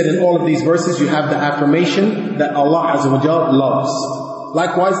 Then he said in all of these verses you have the affirmation that Allah Azza wa Jal loves.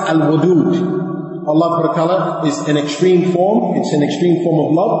 Likewise, Al-Wadud. Allah Ta'ala is an extreme form, it's an extreme form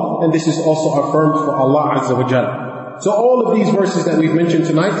of love, and this is also affirmed for Allah Azza wa Jal. So all of these verses that we've mentioned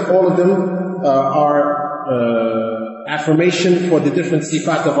tonight, all of them are affirmation for the different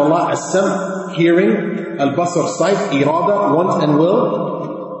sifat of Allah, as-sam, hearing, al-basar, sight, irada, want and will,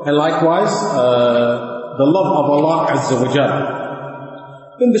 and likewise the love of Allah Azza wa Jal.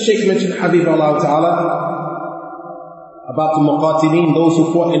 Then the Shaykh mentioned, Habib Allah Ta'ala, about the muqatilin, those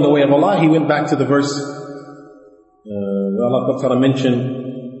who fought in the way of Allah. He went back to the verse where Allah Ta'ala mentioned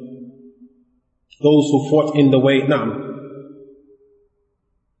those who fought in the way.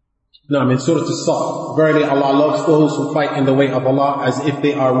 In Surah As-Saff, verily Allah loves those who fight in the way of Allah as if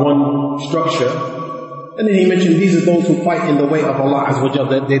they are one structure. And then he mentioned these are those who fight in the way of Allah Azza wa Jal,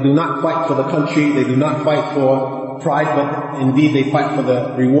 that they do not fight for the country, they do not fight for pride, but indeed they fight for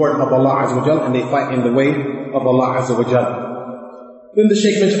the reward of Allah Azza wa Jal, and they fight in the way of Allah Azza wa Jal. Then the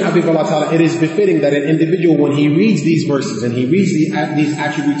Shaykh mentioned, Habibullah Ta'ala, it is befitting that an individual, when he reads these verses and he reads these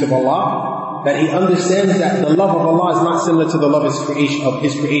attributes of Allah, that he understands that the love of Allah is not similar to the love of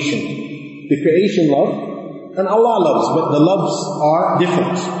His creation. The creation love, and Allah loves, but the loves are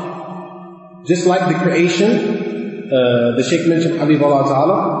different. Just like the creation, the Shaykh mentioned, Habibullah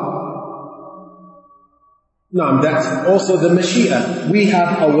Ta'ala, that's also the Mashi'ah. We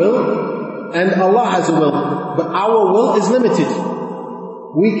have a will, and Allah has a will, but our will is limited.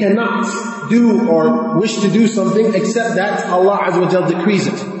 We cannot do or wish to do something except that Allah Azza wa Jal decrees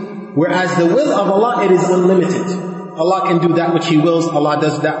it. Whereas the will of Allah, it is unlimited. Allah can do that which He wills, Allah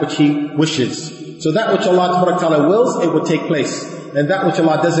does that which He wishes. So that which Allah Ta'ala wills, it would take place. And that which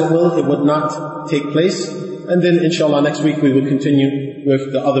Allah doesn't will, it would not take place. And then inshallah next week we will continue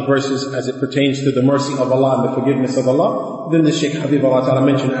with the other verses as it pertains to the mercy of Allah and the forgiveness of Allah. Then the Shaykh Habib Allah Ta'ala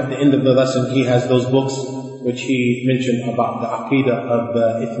mentioned at the end of the lesson, he has those books which he mentioned about the Aqidah of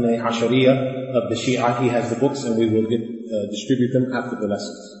the Ithnay Ashariyah of the Shia. He has the books and we will distribute them after the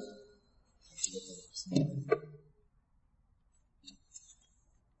lessons.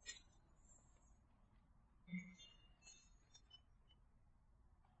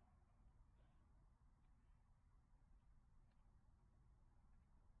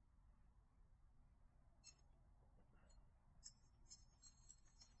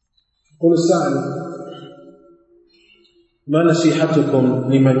 قل السائل ما نصيحتكم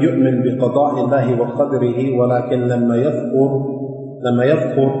لمن يؤمن بقضاء الله وقدره ولكن لما يذكر لما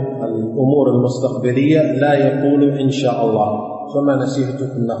يذكر الأمور المستقبلية لا يقول إن شاء الله، فما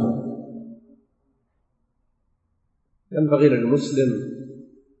نصيحتكم له؟ ينبغي للمسلم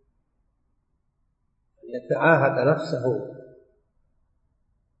أن يتعاهد نفسه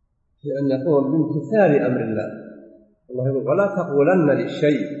في أن يقوم بامتثال أمر الله. الله يقول: ولا تقولن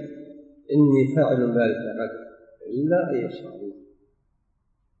للشيء إني فاعل ذلك غدا إلا أن يشاء الله.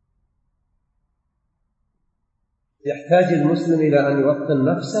 يحتاج المسلم إلى أن يوطن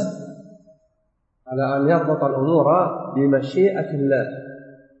نفسه على أن يربط الأمور بمشيئة الله،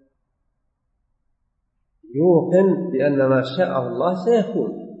 يوقن بأن ما شاء الله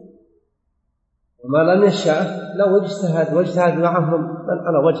سيكون، وما لم يشاء لو واجتهد معهم من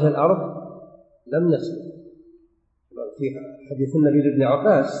على وجه الأرض لم نسلم. في حديث النبي لابن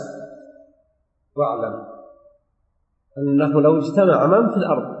عباس: واعلم أنه لو اجتمع من في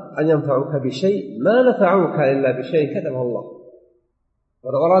الأرض أن ينفعوك بشيء ما نفعوك إلا بشيء كتبه الله،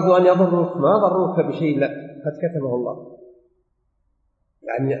 ولو أرادوا أن يضروك ما ضروك بشيء لا قد كتبه الله.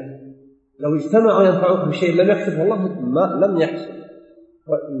 يعني لو اجتمعوا ينفعوك بشيء لم يكتبه الله ما لم يحصل.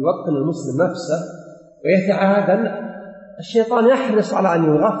 ويوطن المسلم نفسه ويتعاهد أن الشيطان يحرص على أن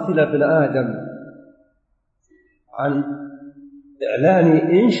يغفل ابن آدم عن إعلان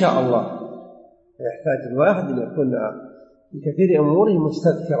إن شاء الله. يحتاج الواحد أن يكون في كثير أموره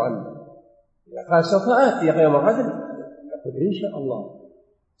مستذكرا. قال: سوف آتي يوم غد، يقول: إن شاء الله.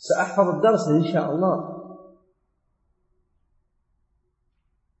 سأحفظ الدرس إن شاء الله.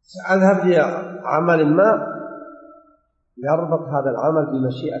 سأذهب لعمل ما، يربط هذا العمل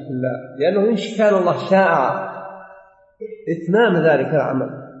بمشيئة الله، لأنه إن كان الله شاء إتمام ذلك العمل،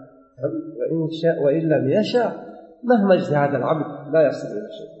 وإن شاء وإن لم يشاء مهما اجتهد العبد لا يصل إلى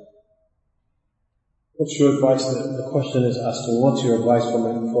شيء. What's your advice? The question is asking, what's your advice for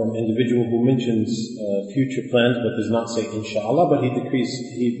an individual who mentions future plans but does not say inshallah, but he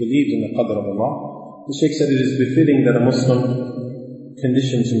believes in the qadr of Allah? The Shaykh said it is befitting that a Muslim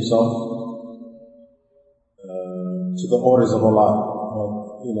conditions himself to the orders of Allah, or,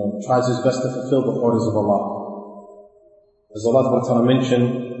 tries his best to fulfill the orders of Allah. As Allah mentioned,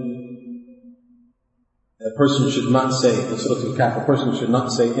 a person should not say, in Surah Al-Kahf, a person should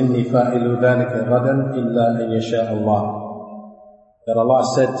not say, إِنِّي فَائِلُ ذَلِكَ غَدًا إِلَّا أَنْ يَشَاءَ اللَّهُ. That Allah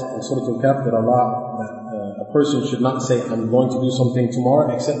said in Surah Al-Kahf that a person should not say, I'm going to do something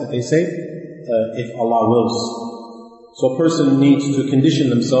tomorrow, except that they say, if Allah wills. So a person needs to condition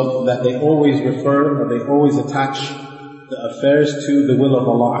themselves that they always refer, or they always attach the affairs to the will of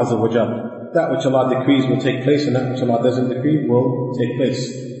Allah Azza wa Jal. That which Allah decrees will take place, and that which Allah doesn't decree will take place.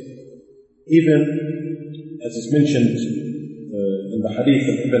 Even as is mentioned in the hadith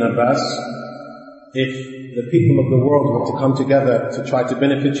of Ibn Abbas, if the people of the world were to come together to try to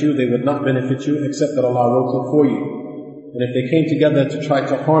benefit you, they would not benefit you except that Allah wrote it for you. And if they came together to try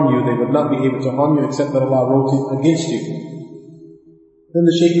to harm you, they would not be able to harm you except that Allah wrote it against you. Then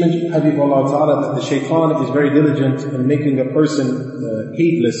the Shaykh mentioned, Habibullah Ta'ala, that the shaitan is very diligent in making a person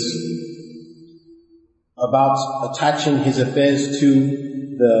heedless about attaching his affairs to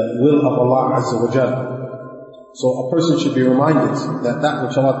the will of Allah Azza wa Jalla. So a person should be reminded that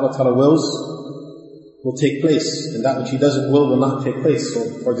which Allah Ta'ala wills will take place, and that which He doesn't will not take place. So,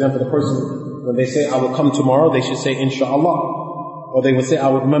 for example, the person, when they say, I will come tomorrow, they should say, Insha'Allah. Or they would say, I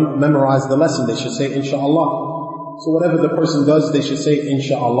would memorize the lesson, they should say, Insha'Allah. So whatever the person does, they should say,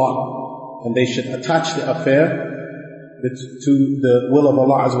 Insha'Allah. And they should attach the affair to the will of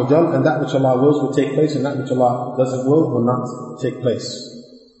Allah Azza wa Jal, and that which Allah wills will take place, and that which Allah doesn't will not take place.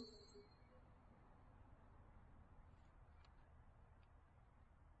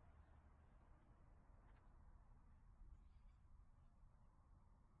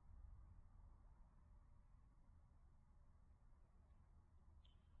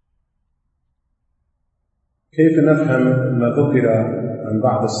 كيف نفهم ما ذكر عن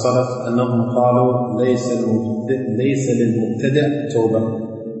بعض السلف أنهم قالوا ليس للمبتدع توبة؟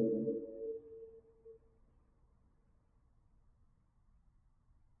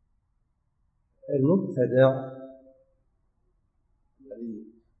 المبتدع الذي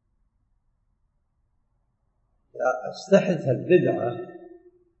يستحدث البدعة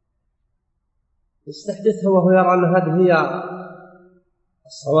يستحدثها وهو يرى أن هذه هي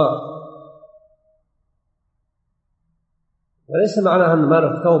الصواب، وليس معناها أن ما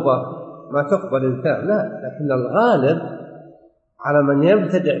له توبة ما تقبل الفعل، لا، لكن الغالب على من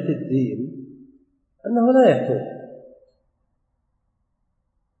يبتدع في الدين أنه لا يتوب،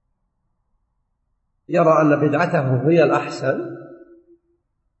 يرى أن بدعته هي الأحسن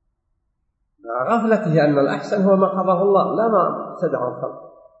مع غفلته أن الأحسن هو ما قضاه الله لا ما ابتدعه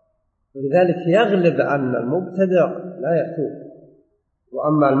الخلق. ولذلك يغلب أن المبتدع لا يتوب،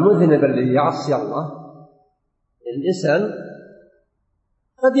 وأما المذنب الذي يعصي الله، الإنسان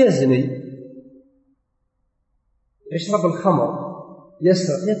قد يزني، يشرب الخمر،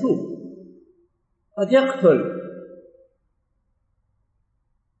 يسرق، يتوب، قد يقتل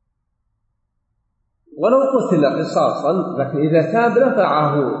ولو قتل قصاصا، لكن إذا تاب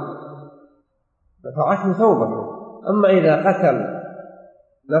نفعته توبته. أما إذا قتل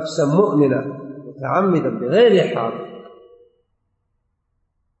نفسا مؤمنة متعمدا بغير حق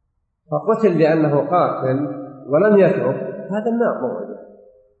فقتل لأنه قاتل ولم يتب، هذا النار موعده.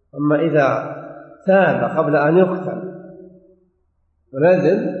 أما إذا تاب قبل أن يقتل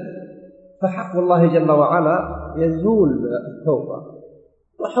وندم فحق الله جل وعلا يزول التوبة،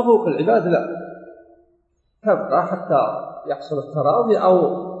 وحقوق العباد لا تبقى حتى يحصل التراضي أو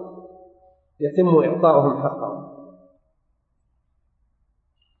يتم إعطاؤهم حقهم.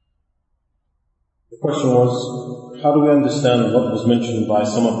 The question was, how do we understand what was mentioned by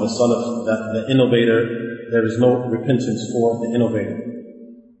some of the Salaf, that the innovator, there is no repentance for the innovator?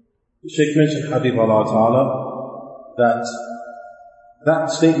 The Shaykh mentioned, Habibullah Ta'ala,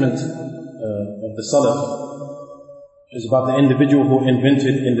 that statement of the Salaf is about the individual who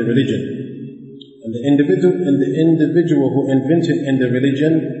invented in the religion. And the individual who invented in the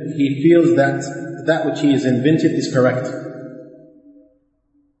religion, he feels that which he has invented is correct.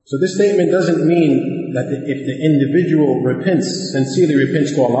 So this statement doesn't mean that if the individual sincerely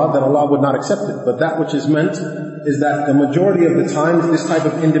repents to Allah, that Allah would not accept it. But that which is meant is that the majority of the times this type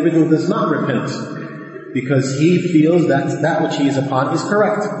of individual does not repent, because he feels that which he is upon is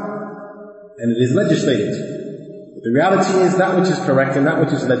correct, and it is legislated. But the reality is that which is correct and that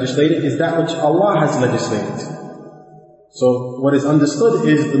which is legislated is that which Allah has legislated. So what is understood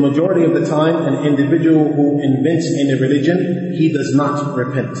is the majority of the time an individual who invents in a religion, he does not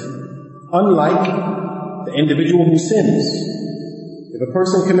repent. Unlike the individual who sins. If a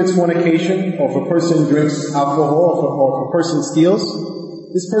person commits fornication, or if a person drinks alcohol, or if a person steals,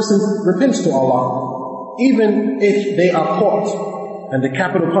 this person repents to Allah, even if they are caught and the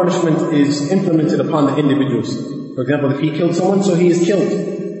capital punishment is implemented upon the individuals. For example, if he killed someone, so he is killed.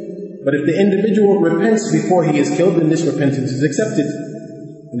 But if the individual repents before he is killed, then this repentance is accepted.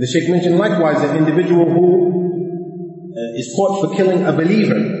 And the Shaykh mentioned likewise an individual who is caught for killing a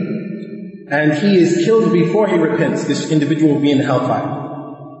believer, and he is killed before he repents, this individual will be in hellfire.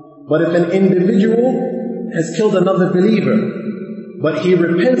 But if an individual has killed another believer, but he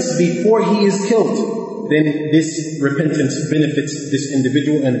repents before he is killed, then this repentance benefits this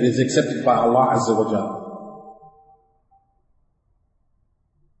individual and it is accepted by Allah Azza wa Jalla.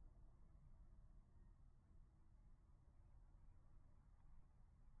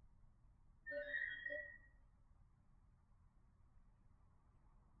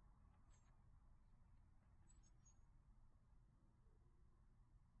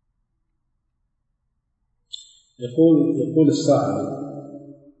 يقول السائل: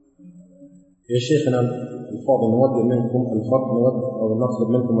 يا شيخنا الفاضل، نود منكم الفرق أو نطلب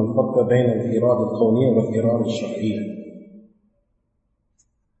منكم الفرق بين الإرادة الكونية والإرادة الشرعية.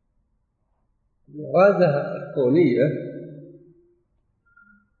 الإرادة الكونية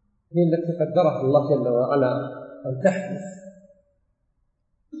هي التي قدرها الله جل وعلا أن تحدث،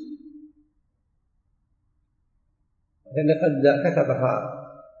 لأن قد كتبها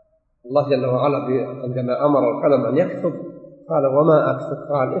الله جل وعلا عندما أمر القلم أن يكتب، قال: وما أكتب؟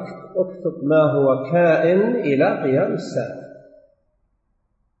 قال: اكتب ما هو كائن إلى قيام الساعة.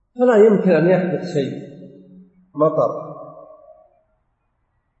 فلا يمكن أن يحدث شيء، مطر،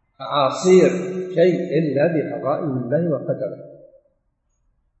 أعاصير، شيء إلا بقضاء الله وقدره.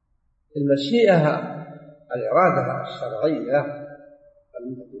 المشيئة، الإرادة الشرعية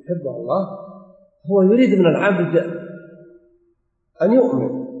التي يحبها الله، هو يريد من العبد أن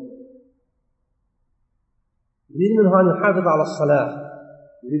يؤمن، يريد منه أن يحافظ على الصلاة،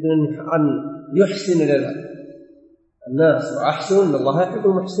 يريد أن يحسن للناس، وأحسن إن الله يحب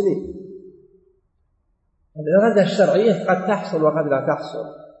المحسنين. الإرادة الشرعية قد تحصل وقد لا تحصل،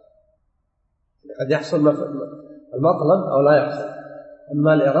 قد يحصل المطلب أو لا يحصل.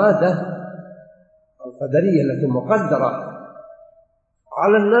 أما الإرادة القدرية التي مقدرة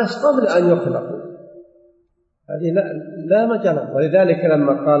على الناس قبل أن يخلقوا، هذه لا مجال. ولذلك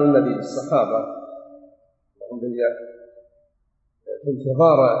لما قال النبي للصحابة في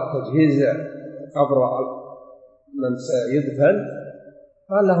انتظار تجهيز قبر من سيدفن،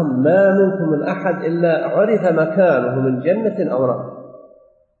 قال لهم: ما منكم من أحد إلا عرف مكانه من جنة أو نار.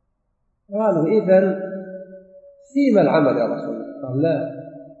 قالوا: إذن فيما العمل يا رسول الله؟ قال: لا،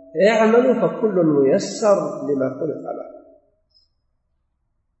 اعملوا فكل ميسر لما خلق له.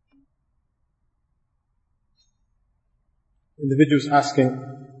 individuals asking,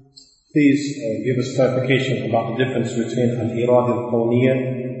 please give us clarification about the difference between al-irada al-kawniyah,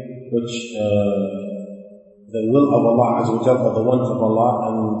 which the will of Allah Azza wa Jalla, or the want of Allah,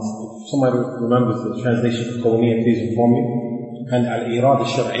 and if somebody remembers the translation of kawniyah, please inform me, and al-irada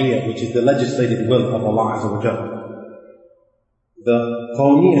al-shar'iyyah, which is the legislated will of Allah Azza wa Jalla. The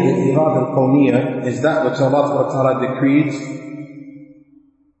kawniyah, the irada al-kawniyah, is that which Allah Ta'ala decreed,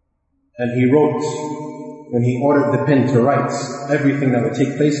 and He wrote when He ordered the pen to write everything that would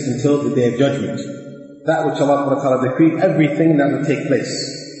take place until the Day of Judgment. That which Allah Ta'ala decreed, everything that would take place,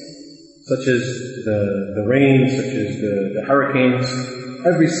 such as the rain, such as the hurricanes,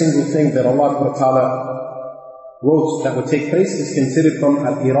 every single thing that Allah Ta'ala wrote that would take place is considered from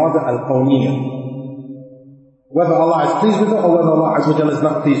al-irada al-kawniyah. Whether Allah is pleased with it or whether Allah Azza wa Jalla is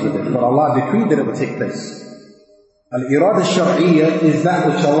not pleased with it, but Allah decreed that it would take place. Al-irada al-shar'iyyah is that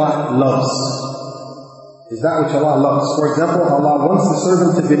which Allah loves. Is that which Allah loves. For example, Allah wants the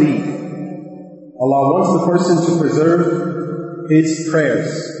servant to believe. Allah wants the person to preserve his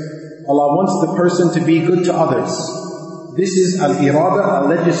prayers. Allah wants the person to be good to others. This is al-irada, a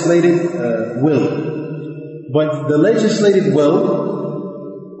legislated will. But the legislated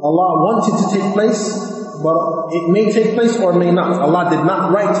will, Allah wanted to take place, but it may take place or it may not. Allah did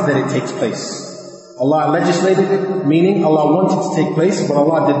not write that it takes place. Allah legislated it, meaning Allah wanted to take place, but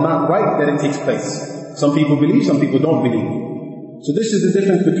Allah did not write that it takes place. Some people believe, some people don't believe. So this is the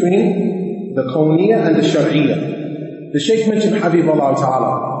difference between the kawniyah and the shar'iyyah. The Shaykh mentioned Habib Allah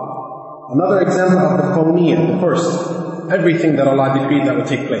Ta'ala. Another example of the kawniyah, the first, everything that Allah decreed that would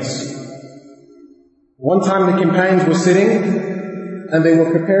take place. One time the companions were sitting and they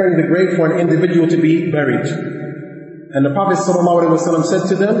were preparing the grave for an individual to be buried. And the Prophet ﷺ said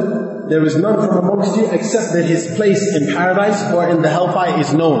to them, there is none from amongst you except that his place in paradise or in the hellfire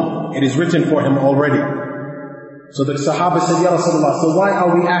is known. It is written for him already. So the Sahaba said, Ya Rasulullah, so why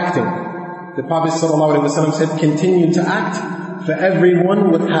are we acting? The Prophet ﷺ said, continue to act, for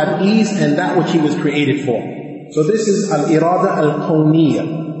everyone would have ease and that which he was created for. So this is al-irada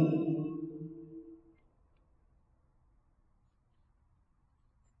al-kawniyah.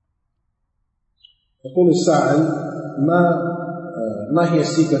 يقول السائل ما هي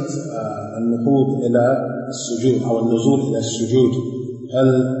صيغة النهوض إلى السجود أو النزول إلى السجود؟ هل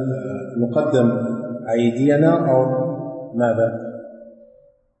نقدم أيدينا أو ماذا؟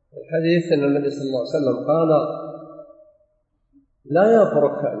 الحديث أن النبي صلى الله عليه وسلم قال لا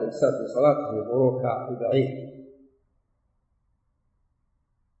يبرك الإنسان في صلاته بروك البعير.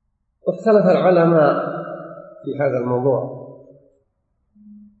 واختلف العلماء في هذا الموضوع.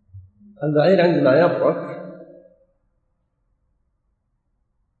 البعير عندما يبرك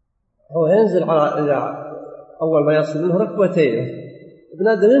هو ينزل إلى أول ما يصل منه ركبتيه. ابن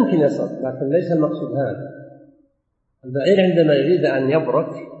آدم يمكن يصل، لكن ليس المقصود هذا. البعير عندما يريد أن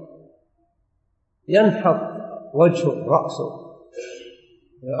يبرك ينحط وجهه رأسه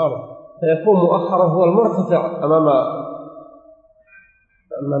إلى الأرض، فيكون مؤخره هو المرتفع أمام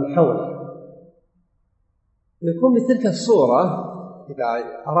من حوله. يكون بتلك الصورة إذا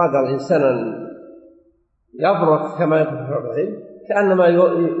أراد الإنسان أن يبرك كما يبرك البعير كأنما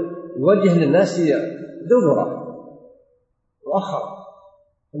يوجه للناس دبره مؤخرا.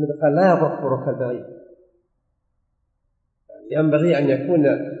 النبي قال لا يبرك برك البعير. ينبغي أن يكون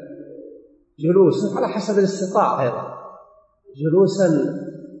جلوسا على حسب الاستطاعة، أيضا جلوسا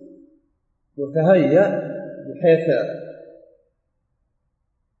متهيأ بحيث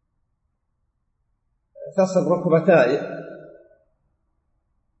تصل ركبتاي.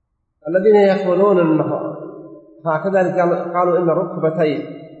 الذين يقولون أنه هكذا قالوا إن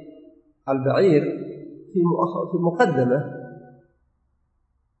ركبتي البعير في مقدمة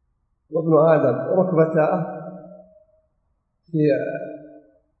وابن آدم ركبتاه في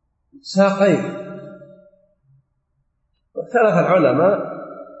ساقيه. واختلف العلماء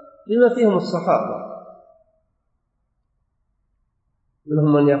بما فيهم الصحابة،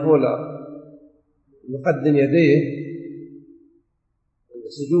 منهم من يقول يقدم يديه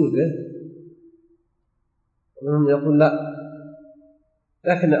سجوده، ومنهم يقول لا.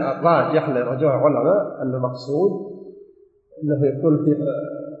 لكن الراجح لرجوع العلماء أن المقصود أنه يكون في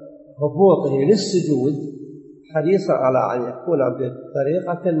هبوطه للسجود حريصا على أن يكون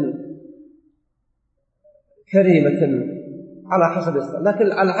بطريقة كريمة على حسب الإسلام. لكن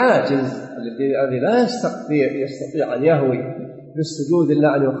العاجز الذي لا يستطيع أن يهوي بالسجود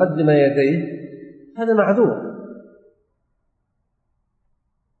إلا أن يقدم يديه هذا معذور،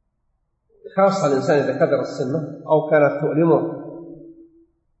 خاصة الإنسان إذا كبر السن أو كانت تؤلمه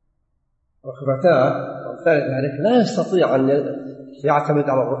ركبتاه وامثال ذلك، لا يستطيع أن يعتمد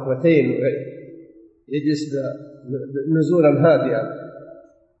على الركبتين يجلس نزولا هادئا.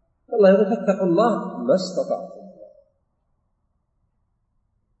 الله يقول فاتقوا الله ما استطعتم.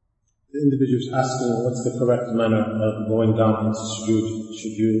 The individual is asking what's the correct manner of going down into sujood.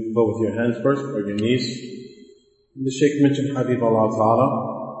 Should you go with your hands first or your knees? And the Shaykh mentioned Habib Allah Ta'ala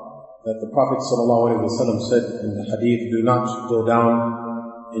that the Prophet ﷺ said in the hadith, do not go down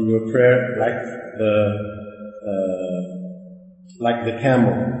in your prayer like the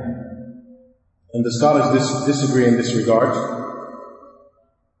camel. And the scholars disagree in this regard.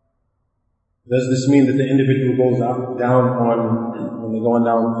 Does this mean that the individual goes down on, when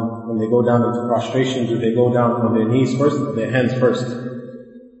they go down into prostration, do they go down on their knees first or their hands first?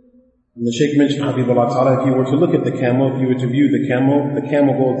 And the Shaykh mentioned, Habibullah Ta'ala, if you were to look at the camel, if you were to view the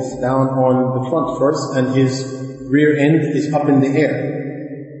camel goes down on the front first and his rear end is up in the air.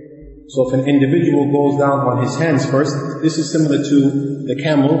 So if an individual goes down on his hands first, this is similar to the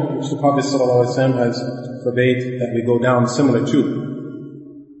camel, which the Prophet ﷺ has forbade that we go down similar to.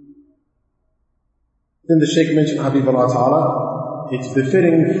 Then the Shaykh mentioned, Habibullah Ta'ala, it's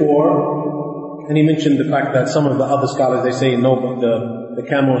befitting for, and he mentioned the fact that some of the other scholars, they say, no, but the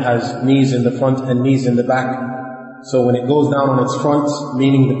camel has knees in the front and knees in the back. So when it goes down on its front,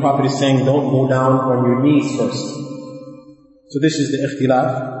 meaning the Prophet is saying, don't go down on your knees first. So this is the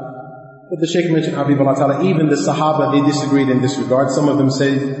ikhtilaf. But the Shaykh mentioned, Habibullah Ta'ala, even the Sahaba, they disagreed in this regard. Some of them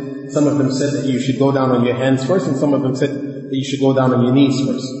said that you should go down on your hands first, and some of them said that you should go down on your knees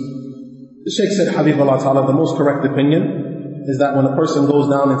first. The Shaykh said, Habibullah Ta'ala, the most correct opinion is that when a person goes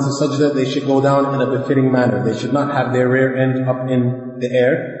down into sajda, they should go down in a befitting manner. They should not have their rear end up in the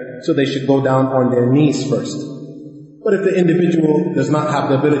air, so they should go down on their knees first. But if the individual does not have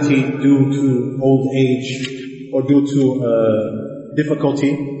the ability due to old age or due to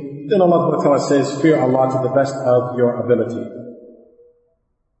difficulty, then Allah says, fear Allah to the best of your ability.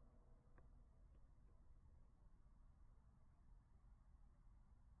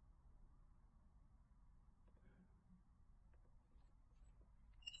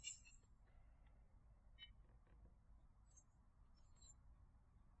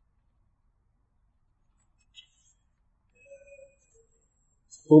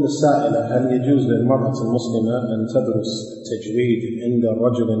 يقول السائل هل يجوز للمرأة المسلمة أن تدرس التجويد عند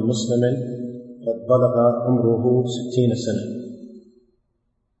رجل مسلم قد بلغ عمره 60 سنة؟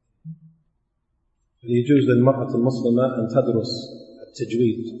 هل يجوز للمرأة المسلمة أن تدرس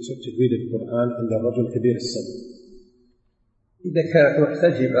تجويد القرآن عند الرجل كبير السن؟ إذا كانت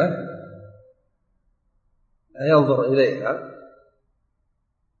محتجبة لا ينظر إليها،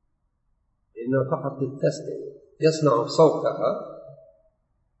 إنه فقط يسمع صوتها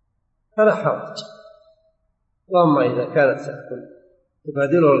فلا حرج. واما اذا كانت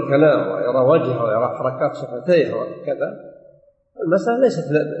تبادله الكلام ويرى وجهه ويرى حركات شفتيها وكذا، المسألة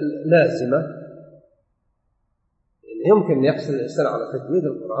ليست لازمة، يعني يمكن أن يحصل الإنسان على تجويد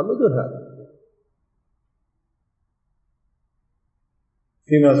القرآن بدون هذا.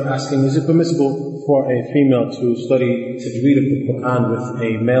 Female is asking, is it permissible for a female to study tajweed of the Quran with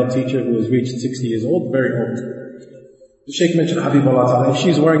a male teacher who has reached 60 years old, very old? The Shaykh mentioned, Habibullah Ta'ala, if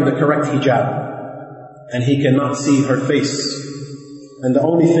she's wearing the correct hijab and he cannot see her face, and the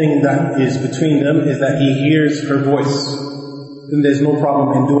only thing that is between them is that he hears her voice, then there's no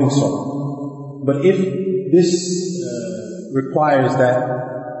problem in doing so. But if this requires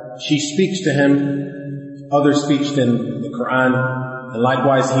that she speaks to him other speech than the Quran, and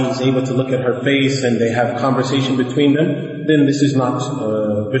likewise he's able to look at her face and they have conversation between them, then this is not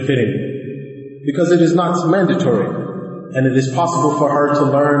befitting, because it is not mandatory. And it is possible for her to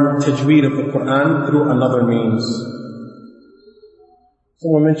learn tajweed of the Quran through another means.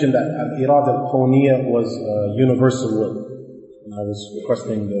 Someone mentioned that al-irada al-kawniyya was universal will. When I was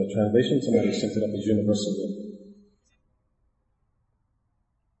requesting the translation, somebody sent it up as universal will.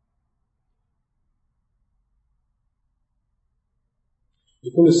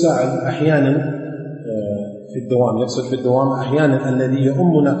 يقول السائل أحيانا في الدوام، يقصد في الدوام أحيانا الذي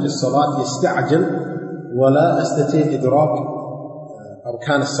يؤمنا في الصلاة يستعجل ولا أستطيع إدراك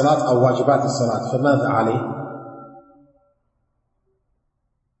أركان الصلاة أو واجبات الصلاة، فماذا عليه؟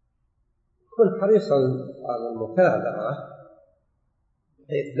 كن حريصا على المتابعة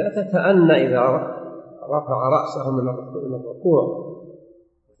بحيث لا تتأنى إذا رفع رأسه من الركوع،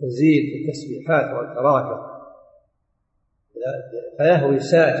 تزيد في التسبيحات والتراكع فيهوي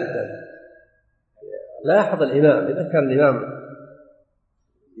ساجدا. لاحظ الإمام إذا كان الإمام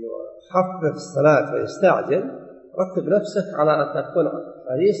يخفف الصلاة ويستعجل، رتب نفسك على أن تكون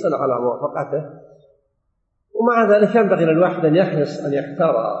حريصا على موافقته. ومع ذلك ينبغي للواحد أن يحرص أن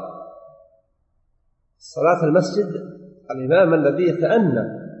يختار صلاة المسجد الإمام الذي يتأنى،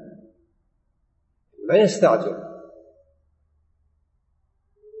 ما يستعجل.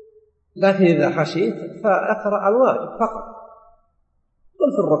 لكن إذا خشيت فأقرأ الواجب فقط.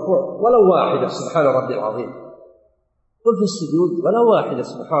 قل في الركوع ولو واحدة سبحان ربي العظيم، قل في السجود ولو واحدة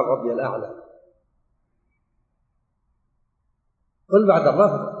سبحان ربي الأعلى، قل بعد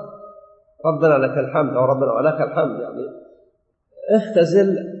الرفع ربنا لك الحمد أو ربنا ولك الحمد. يعني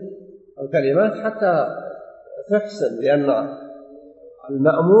اختزل الكلمات حتى تحسن، لأن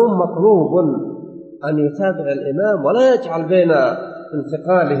المأموم مطلوب أن يتابع الإمام ولا يجعل بين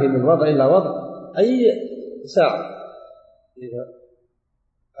انتقاله من وضع إلى وضع أي ساعة.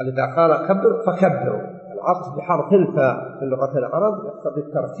 إذا قال كبر فكبروا، العطف بحرف الفاء في لغة العرب يقتضي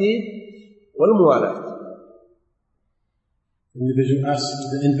الترتيب والموالاة.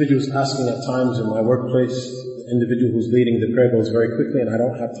 The individual is asking at times in my workplace, the individual who's leading the prayer goes very quickly and I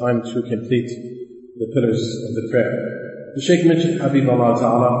don't have time to complete the pillars of the prayer. The Shaykh mentioned, Habib Allah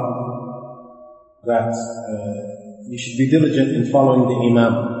Ta'ala, that you should be diligent in following the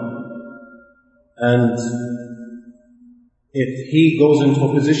Imam. And if he goes into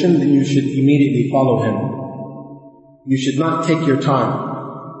a position, then you should immediately follow him. You should not take your time.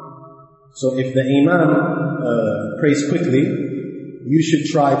 So if the Imam prays quickly, you should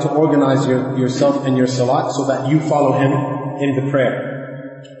try to organize yourself and your salat so that you follow him in the prayer.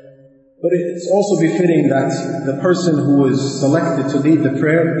 But it's also befitting that the person who is selected to lead the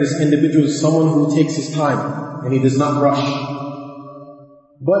prayer, this individual is someone who takes his time and he does not rush.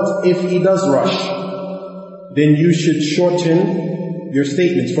 But if he does rush, then you should shorten your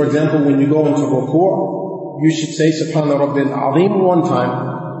statements. For example, when you go into ruku', you should say Subhana Rabbil Azim one time.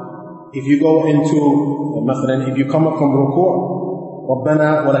 If you go into, if you come up from ruku', Rabbana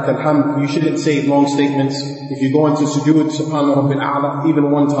wa lakal hamd, you shouldn't say long statements. If you go into sujood, Subhana Rabbil A'la,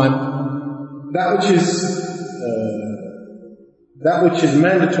 even one time. That which is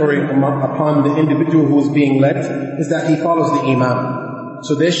mandatory upon the individual who is being led is that he follows the Imam.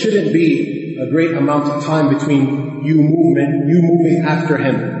 So there shouldn't be a great amount of time between you moving after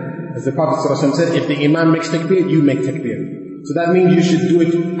him. As the Prophet ﷺ said, if the Imam makes takbir, you make takbir. So that means you should do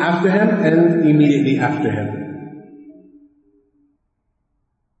it after him and immediately after him.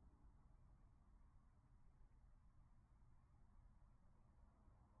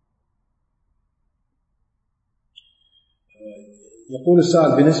 يقول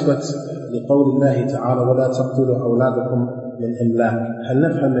السائل بالنسبة لقول الله تعالى ولا تقتلوا أولادكم من إملاق، هل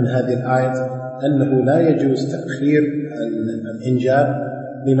نفهم من هذه الآية أنه لا يجوز تأخير الإنجاب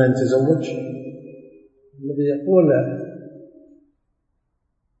لمن تزوج؟ النبي يقول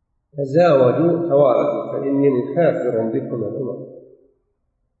تزاوجوا توالدوا فإني مكافر بكم الأمم.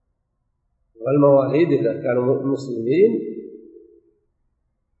 والمواليد إذا كانوا مسلمين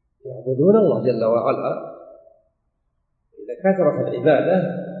يعبدون الله جل وعلا، إذا كثرت العبادة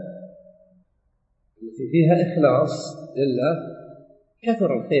التي فيها إخلاص لله كثر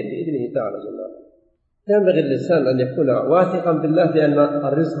الخير بإذنه تعالى جل وعلا. ينبغي الإنسان أن يكون واثقا بالله بأن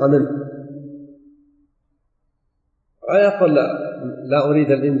الرزق منه، ولا يقول لا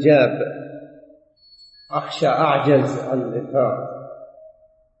أريد الإنجاب، أخشى أعجز عن الإنفاق،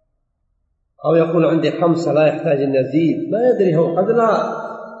 أو يقول عندي 5 لا يحتاج أن يزيد. ما يدري هو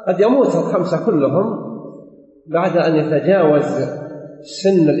قد يموت 5 كلهم بعد أن يتجاوز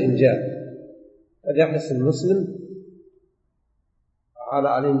سن الإنجاب. قد يحرص المسلم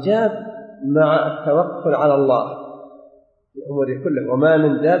على الإنجاب مع التوكل على الله في أمور كله، وما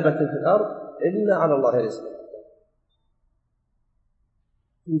من دابة في الأرض إلا على الله رزقها.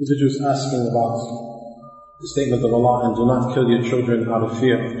 Individuals asking about the statement of Allah, and do not kill your children out of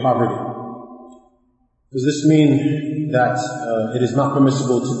fear of poverty. Does this mean that it is not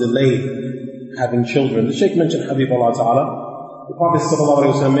permissible to delay having children? The Shaykh mentioned, Habib Allah Ta'ala, the Prophet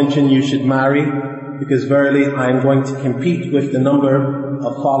ﷺ mentioned you should marry because verily I am going to compete with the number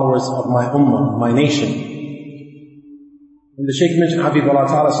of followers of my ummah, my nation. And the Shaykh mentioned, Habib Allah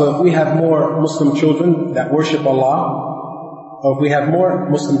Ta'ala, so if we have more Muslim children that worship Allah, or if we have more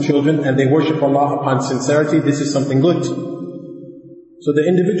Muslim children and they worship Allah upon sincerity, this is something good. So the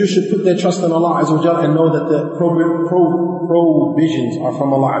individual should put their trust in Allah Azza wa Jal and know that the provisions are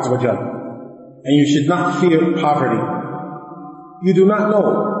from Allah Azza wa Jal. And you should not fear poverty. You do not know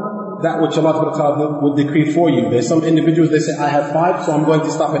that which Allah would decree for you. There's some individuals, they say, I have 5, so I'm going to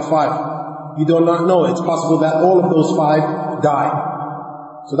stop at 5. You do not know. It's possible that all of those 5 die.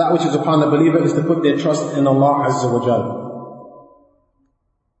 So that which is upon the believer is to put their trust in Allah Azza wa Jal.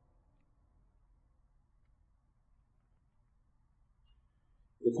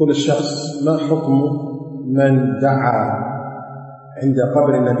 يقول الشخص ما حكم من دعا عند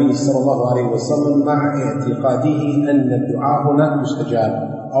قبر النبي صلى الله عليه وسلم مع اعتقاده أن الدعاء هنا مستجاب؟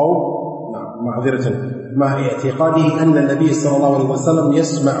 أو نعم معذرة مع اعتقاده أن النبي صلى الله عليه وسلم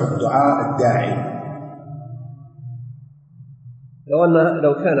يسمع دعاء الداعي.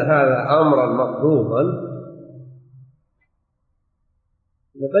 لو كان هذا أمرا مطلوبا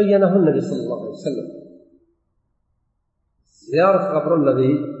لبينه النبي صلى الله عليه وسلم. زيارة قبر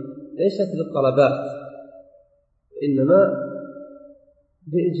النبي ليست للطلبات، إنما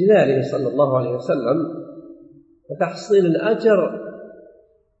بإجلاله صلى الله عليه وسلم وتحصيل الأجر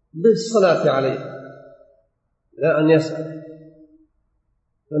بالصلاة عليه لا أن يسأل.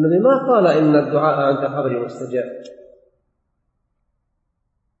 والنبي ما قال إن الدعاء عند قبري مستجاب،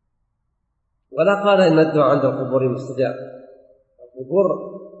 ولا قال إن الدعاء عند القبور مستجاب. القبور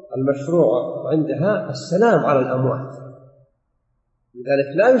المشروع عندها السلام على الأموات،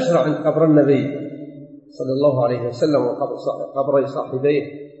 لذلك لا يشرع عند قبر النبي صلى الله عليه وسلم وقبر صاحبيه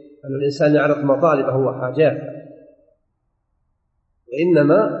أن الإنسان يعرف مطالبه وحاجاته،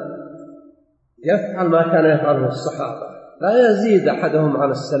 وإنما يفعل ما كان يفعله الصحابة، لا يزيد أحدهم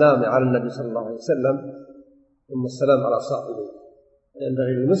على السلام على النبي صلى الله عليه وسلم ثم السلام على صاحبيه.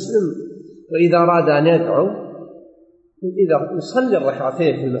 ينبغي للمسلم وإذا أراد أن يدعو إذا يصلي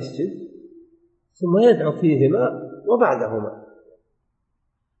الركعتين في المسجد ثم يدعو فيهما وبعدهما.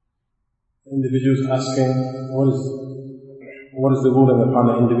 Individuals asking, what is the ruling upon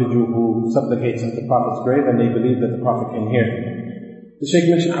an individual who supplicates at the Prophet's grave and they believe that the Prophet can hear? The Shaykh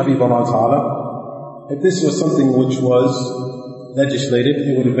mentioned, Habibullah Ta'ala, if this was something which was legislated,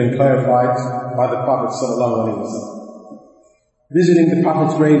 it would have been clarified by the Prophet Sallallahu Alaihi Wasallam. Visiting the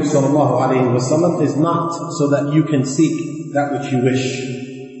Prophet's grave Sallallahu Alaihi Wasallam is not so that you can seek that which you wish,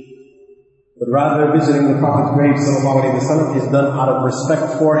 but rather visiting the Prophet's grave Sallallahu Alaihi Wasallam is done out of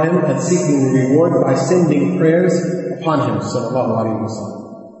respect for him and seeking reward by sending prayers upon him Sallallahu Alaihi Wasallam.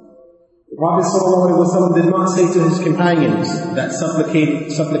 The Prophet Sallallahu Alaihi Wasallam did not say to his companions that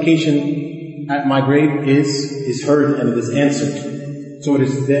supplication at my grave is heard and it is answered. So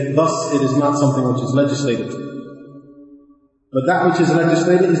thus it is not something which is legislated. But that which is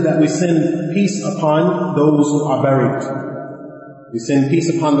legislated is that we send peace upon those who are buried. We send peace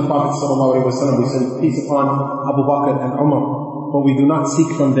upon the Prophet ﷺ, we send peace upon Abu Bakr and Umar, but we do not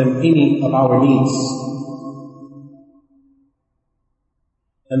seek from them any of our needs.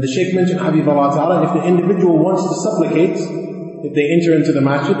 And the Shaykh mentioned, Habibullah Ta'ala, if the individual wants to supplicate, if they enter into the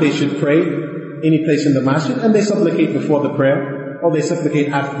masjid, they should pray any place in the masjid, and they supplicate before the prayer, or they supplicate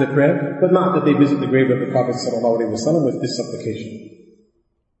after the prayer, but not that they visit the grave of the Prophet ﷺ with this supplication.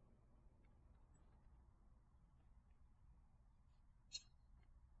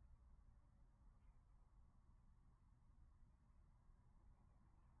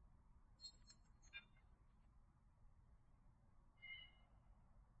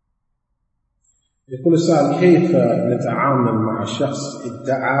 يقول السائل كيف نتعامل مع شخص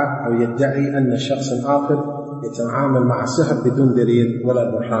ادعى أو يدعي أن شخص آخر يتعامل مع السحر بدون دليل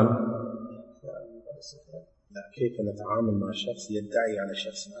ولا برهان؟ كيف نتعامل مع شخص يدعي على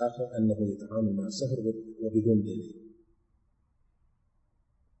شخص آخر أنه يتعامل مع السحر وبدون دليل؟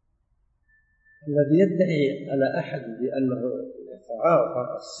 الذي يدعي على أحد بأنه يتعاطى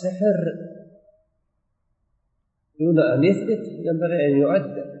السحر دون أن يثبت ينبغي أن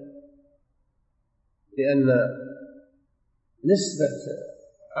يؤدب، لأن نسبة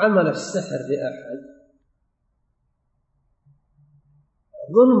عمل السحر لأحد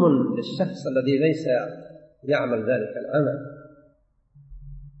ظلم للشخص الذي ليس يعمل ذلك العمل.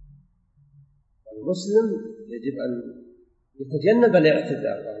 المسلم يجب أن يتجنب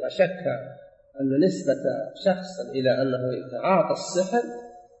الاعتداء، ولا شك أن نسبة شخص إلى أنه يتعاطى السحر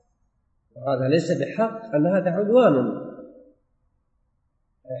وهذا ليس بحق، أن هذا عدوان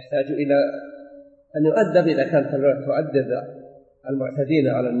يحتاج إلى أن يؤدب إذا كانت تؤدب المعتدين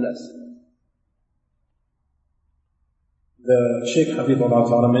على الناس. The Shaykh Habibullah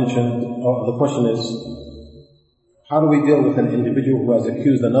Ta'ala mentioned, the question is, how do we deal with an individual who has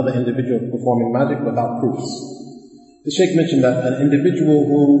accused another individual of performing magic without proofs? The Shaykh mentioned that an individual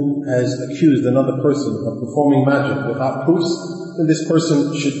who has accused another person of performing magic without proofs, then this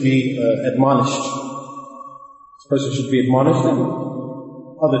person should be admonished. This person should be admonished and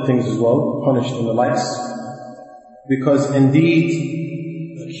other things as well, punished and the likes. Because indeed,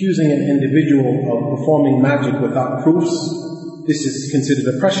 accusing an individual of performing magic without proofs, this is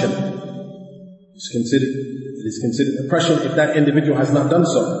considered oppression. It is considered oppression if that individual has not done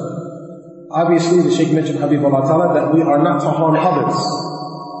so. Obviously, the Shaykh mentioned, Habibullah Ta'ala, that we are not to harm others.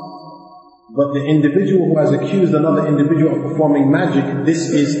 But the individual who has accused another individual of performing magic, this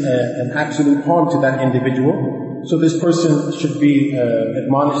is an absolute harm to that individual. So this person should be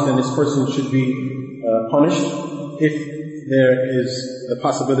admonished and this person should be punished if there is the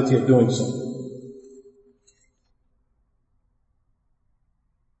possibility of doing so.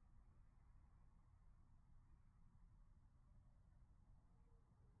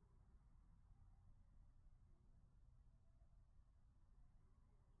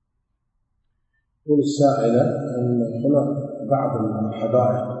 تقول السائلة أن هناك بعض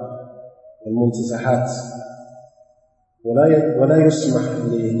الحدائق والمنتزهات ولا يسمح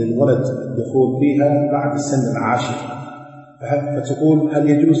للولد الدخول فيها بعد السن 10، فتقول هل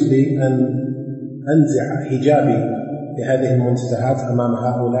يجوز لي أن أنزع حجابي في هذه المنتزهات أمام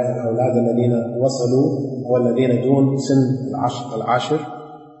هؤلاء الأولاد الذين وصلوا أو الذين دون سن 10؟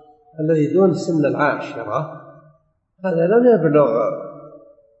 الذي دون سن 10 هذا لم يبلغ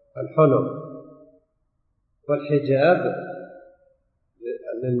الحلم، والحجاب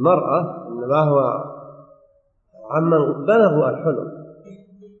للمرأة إنما هو عمن بلغوا الحلم.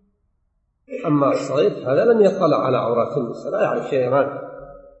 أما الصغير هذا لم يطلع على عورات النساء، لا يعرف شيئا عنه،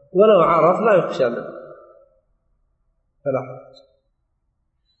 ولو عرف لا يخشى منه فلا حرج.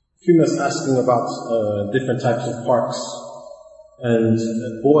 Females asking about different types of parks, and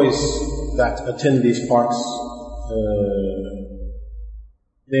boys that attend these parks,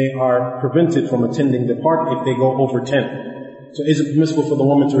 they are prevented from attending the park if they go over 10. So is it permissible for the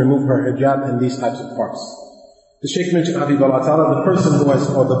woman to remove her hijab in these types of parks? The Shaykh mentioned, the person who has,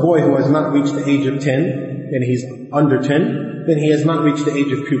 or the boy who has not reached the age of 10, and he's under 10, then he has not reached the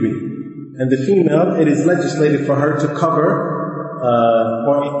age of puberty. And the female, it is legislated for her to cover,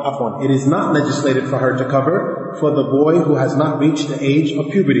 it is not legislated for her to cover for the boy who has not reached the age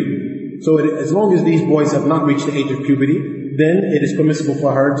of puberty. So as long as these boys have not reached the age of puberty, then it is permissible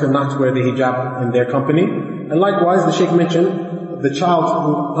for her to not wear the hijab in their company. And likewise, the Shaykh mentioned, the child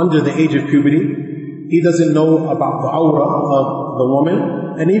who under the age of puberty, he doesn't know about the awra of the woman,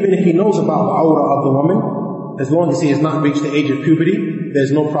 and even if he knows about the awra of the woman, as long as he has not reached the age of puberty,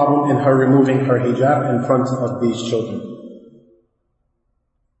 there's no problem in her removing her hijab in front of these children.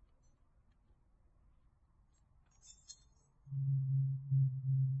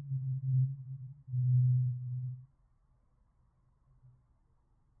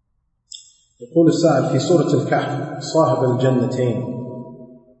 يقول السائل في سورة الكهف صاحب الجنتين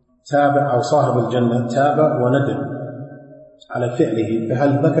تاب أو صاحب الجنة تاب وندم على فعله، فهل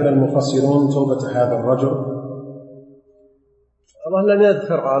ذكر المفسرون توبة هذا الرجل؟ الله لم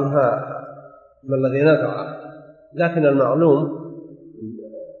يذكر عنها ما الذي نذره، لكن المعلوم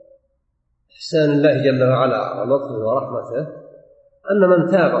إحسان الله جل وعلا ولطفه ورحمته أن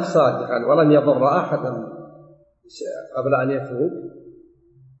من تاب صادقا ولم يضر أحدا قبل أن يتوب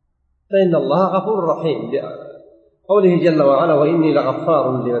فإن الله غفور رحيم، قوله جل وعلا وإني لغفار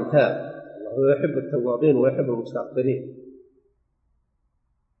لمن تاب، الله يحب التوابين ويحب المستغفرين.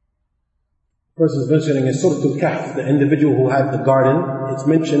 First is mentioning in Surah Al-Kahf, the individual who had the garden, it's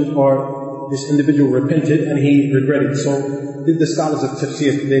mentioned, or this individual repented and he regretted. So did the scholars of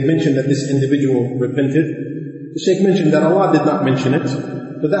tafsir, they mentioned that this individual repented. The Shaykh mentioned that Allah did not mention it,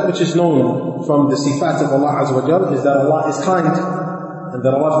 but that which is known from the sifat of Allah Azza wa Jal is that Allah is kind and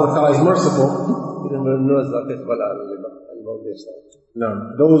that Allah is merciful. Now,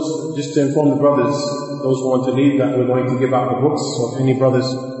 those, just to inform the brothers, those who want to leave, that we're going to give out the books. So if any brothers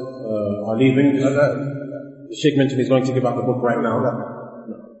are leaving, the Sheikh mentioned he's going to give out the book right now.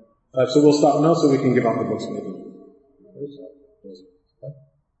 No. So we'll stop now so we can give out the books.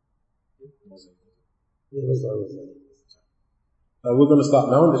 We're going to stop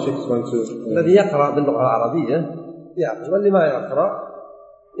now and the Sheikh is going to... الذي يقرأ باللغة العربية يأخذ، واللي ما يقرأ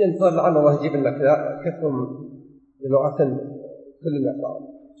ينتظر لعل الله يجيب لنا كثر بلغة كل يقرأ.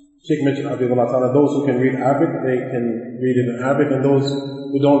 Sheikh mentioned, those who can read Arabic, they can read it in Arabic, and those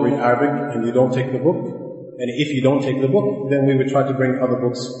who don't read Arabic and you don't take the book, and if you don't take the book, then we would try to bring other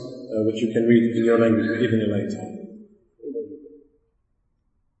books which you can read in your language, even in your language.